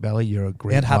great. Nellie Belly, you're a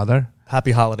great and mother.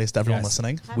 happy holidays to everyone Yes.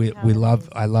 listening.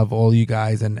 I love all you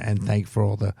guys and thank you for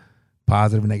all the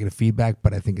positive and negative feedback.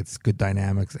 But I think it's good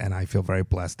dynamics, and I feel very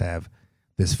blessed to have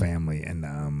this family,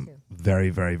 and very,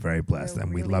 very, very blessed. We're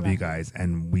And we really love you lucky. guys.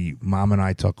 And Mom and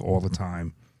I talk all the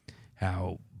time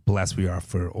how blessed we are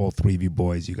for all three of you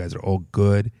boys. You guys are all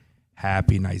good,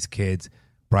 happy, nice kids.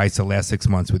 Bryce, the last 6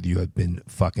 months with you have been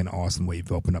fucking awesome. Way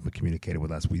you've opened up and communicated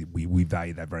with us. We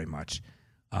value that very much.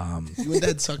 You and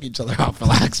Dad suck each other off.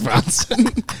 Relax, Bronson.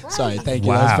 Sorry, thank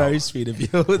you. That was Wow. very sweet of you.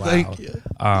 Thank you.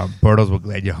 Bertles, we're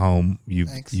glad you're home.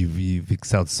 Thanks. You've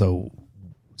excelled so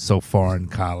far in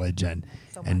college and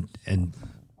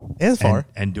As far.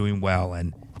 and doing well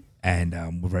and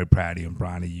we're very proud of you. And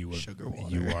Bronny,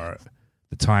 you are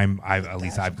the time I've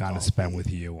gotten to spend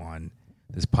with you on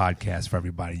this podcast for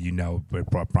everybody. You know, it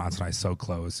brought Bronson and I so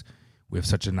close. We have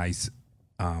such a nice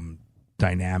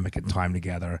dynamic and time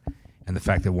together. And the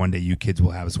fact that one day you kids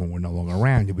will have us when we're no longer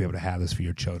around, you'll be able to have this for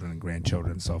your children and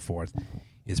grandchildren and so forth,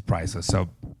 is priceless. So,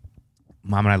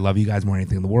 Mom and I love you guys more than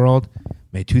anything in the world.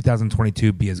 May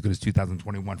 2022 be as good as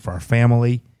 2021 for our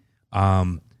family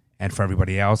and for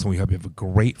everybody else. And we hope you have a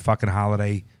great fucking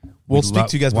holiday. We'll speak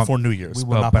to you guys before New Year's, We but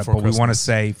will, not but before we want to Christmas.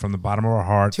 say from the bottom of our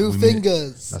heart. Two we mean it.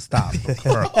 fingers. Now stop.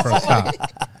 First, stop.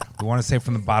 We want to say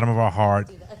from the bottom of our heart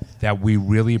that we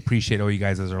really appreciate all you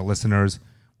guys as our listeners.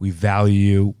 We value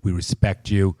you. We respect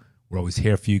you. We're always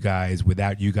here for you guys.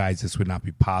 Without you guys, this would not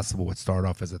be possible. What started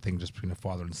off as a thing just between a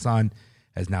father and son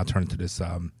has now turned into this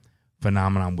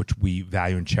phenomenon which we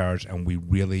value and cherish, and we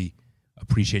really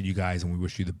appreciate you guys, and we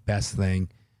wish you the best thing,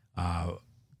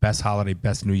 best holiday,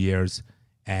 best New Year's,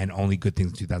 and only good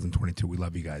things in 2022. We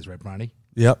love you guys, right, Bronny?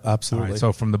 Yep, All absolutely. right,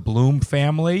 so from the Bloom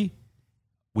family,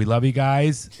 we love you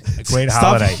guys. A great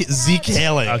Stop holiday. Zeke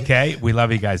hailing. Okay, we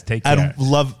love you guys. Take care. And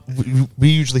love. We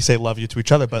usually say love you to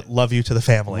each other, but love you to the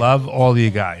family. Love all you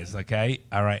guys. Okay,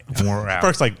 all right, and we're out.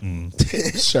 Burke's like,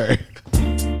 Sure.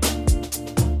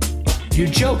 You're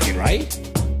joking, right?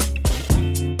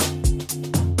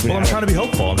 well, I'm trying to be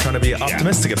hopeful. I'm trying to be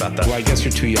optimistic about that. Well, I guess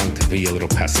you're too young to be a little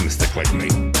pessimistic like me.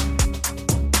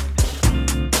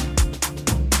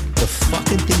 The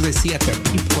fucking things I see out there,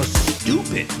 people are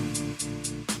stupid.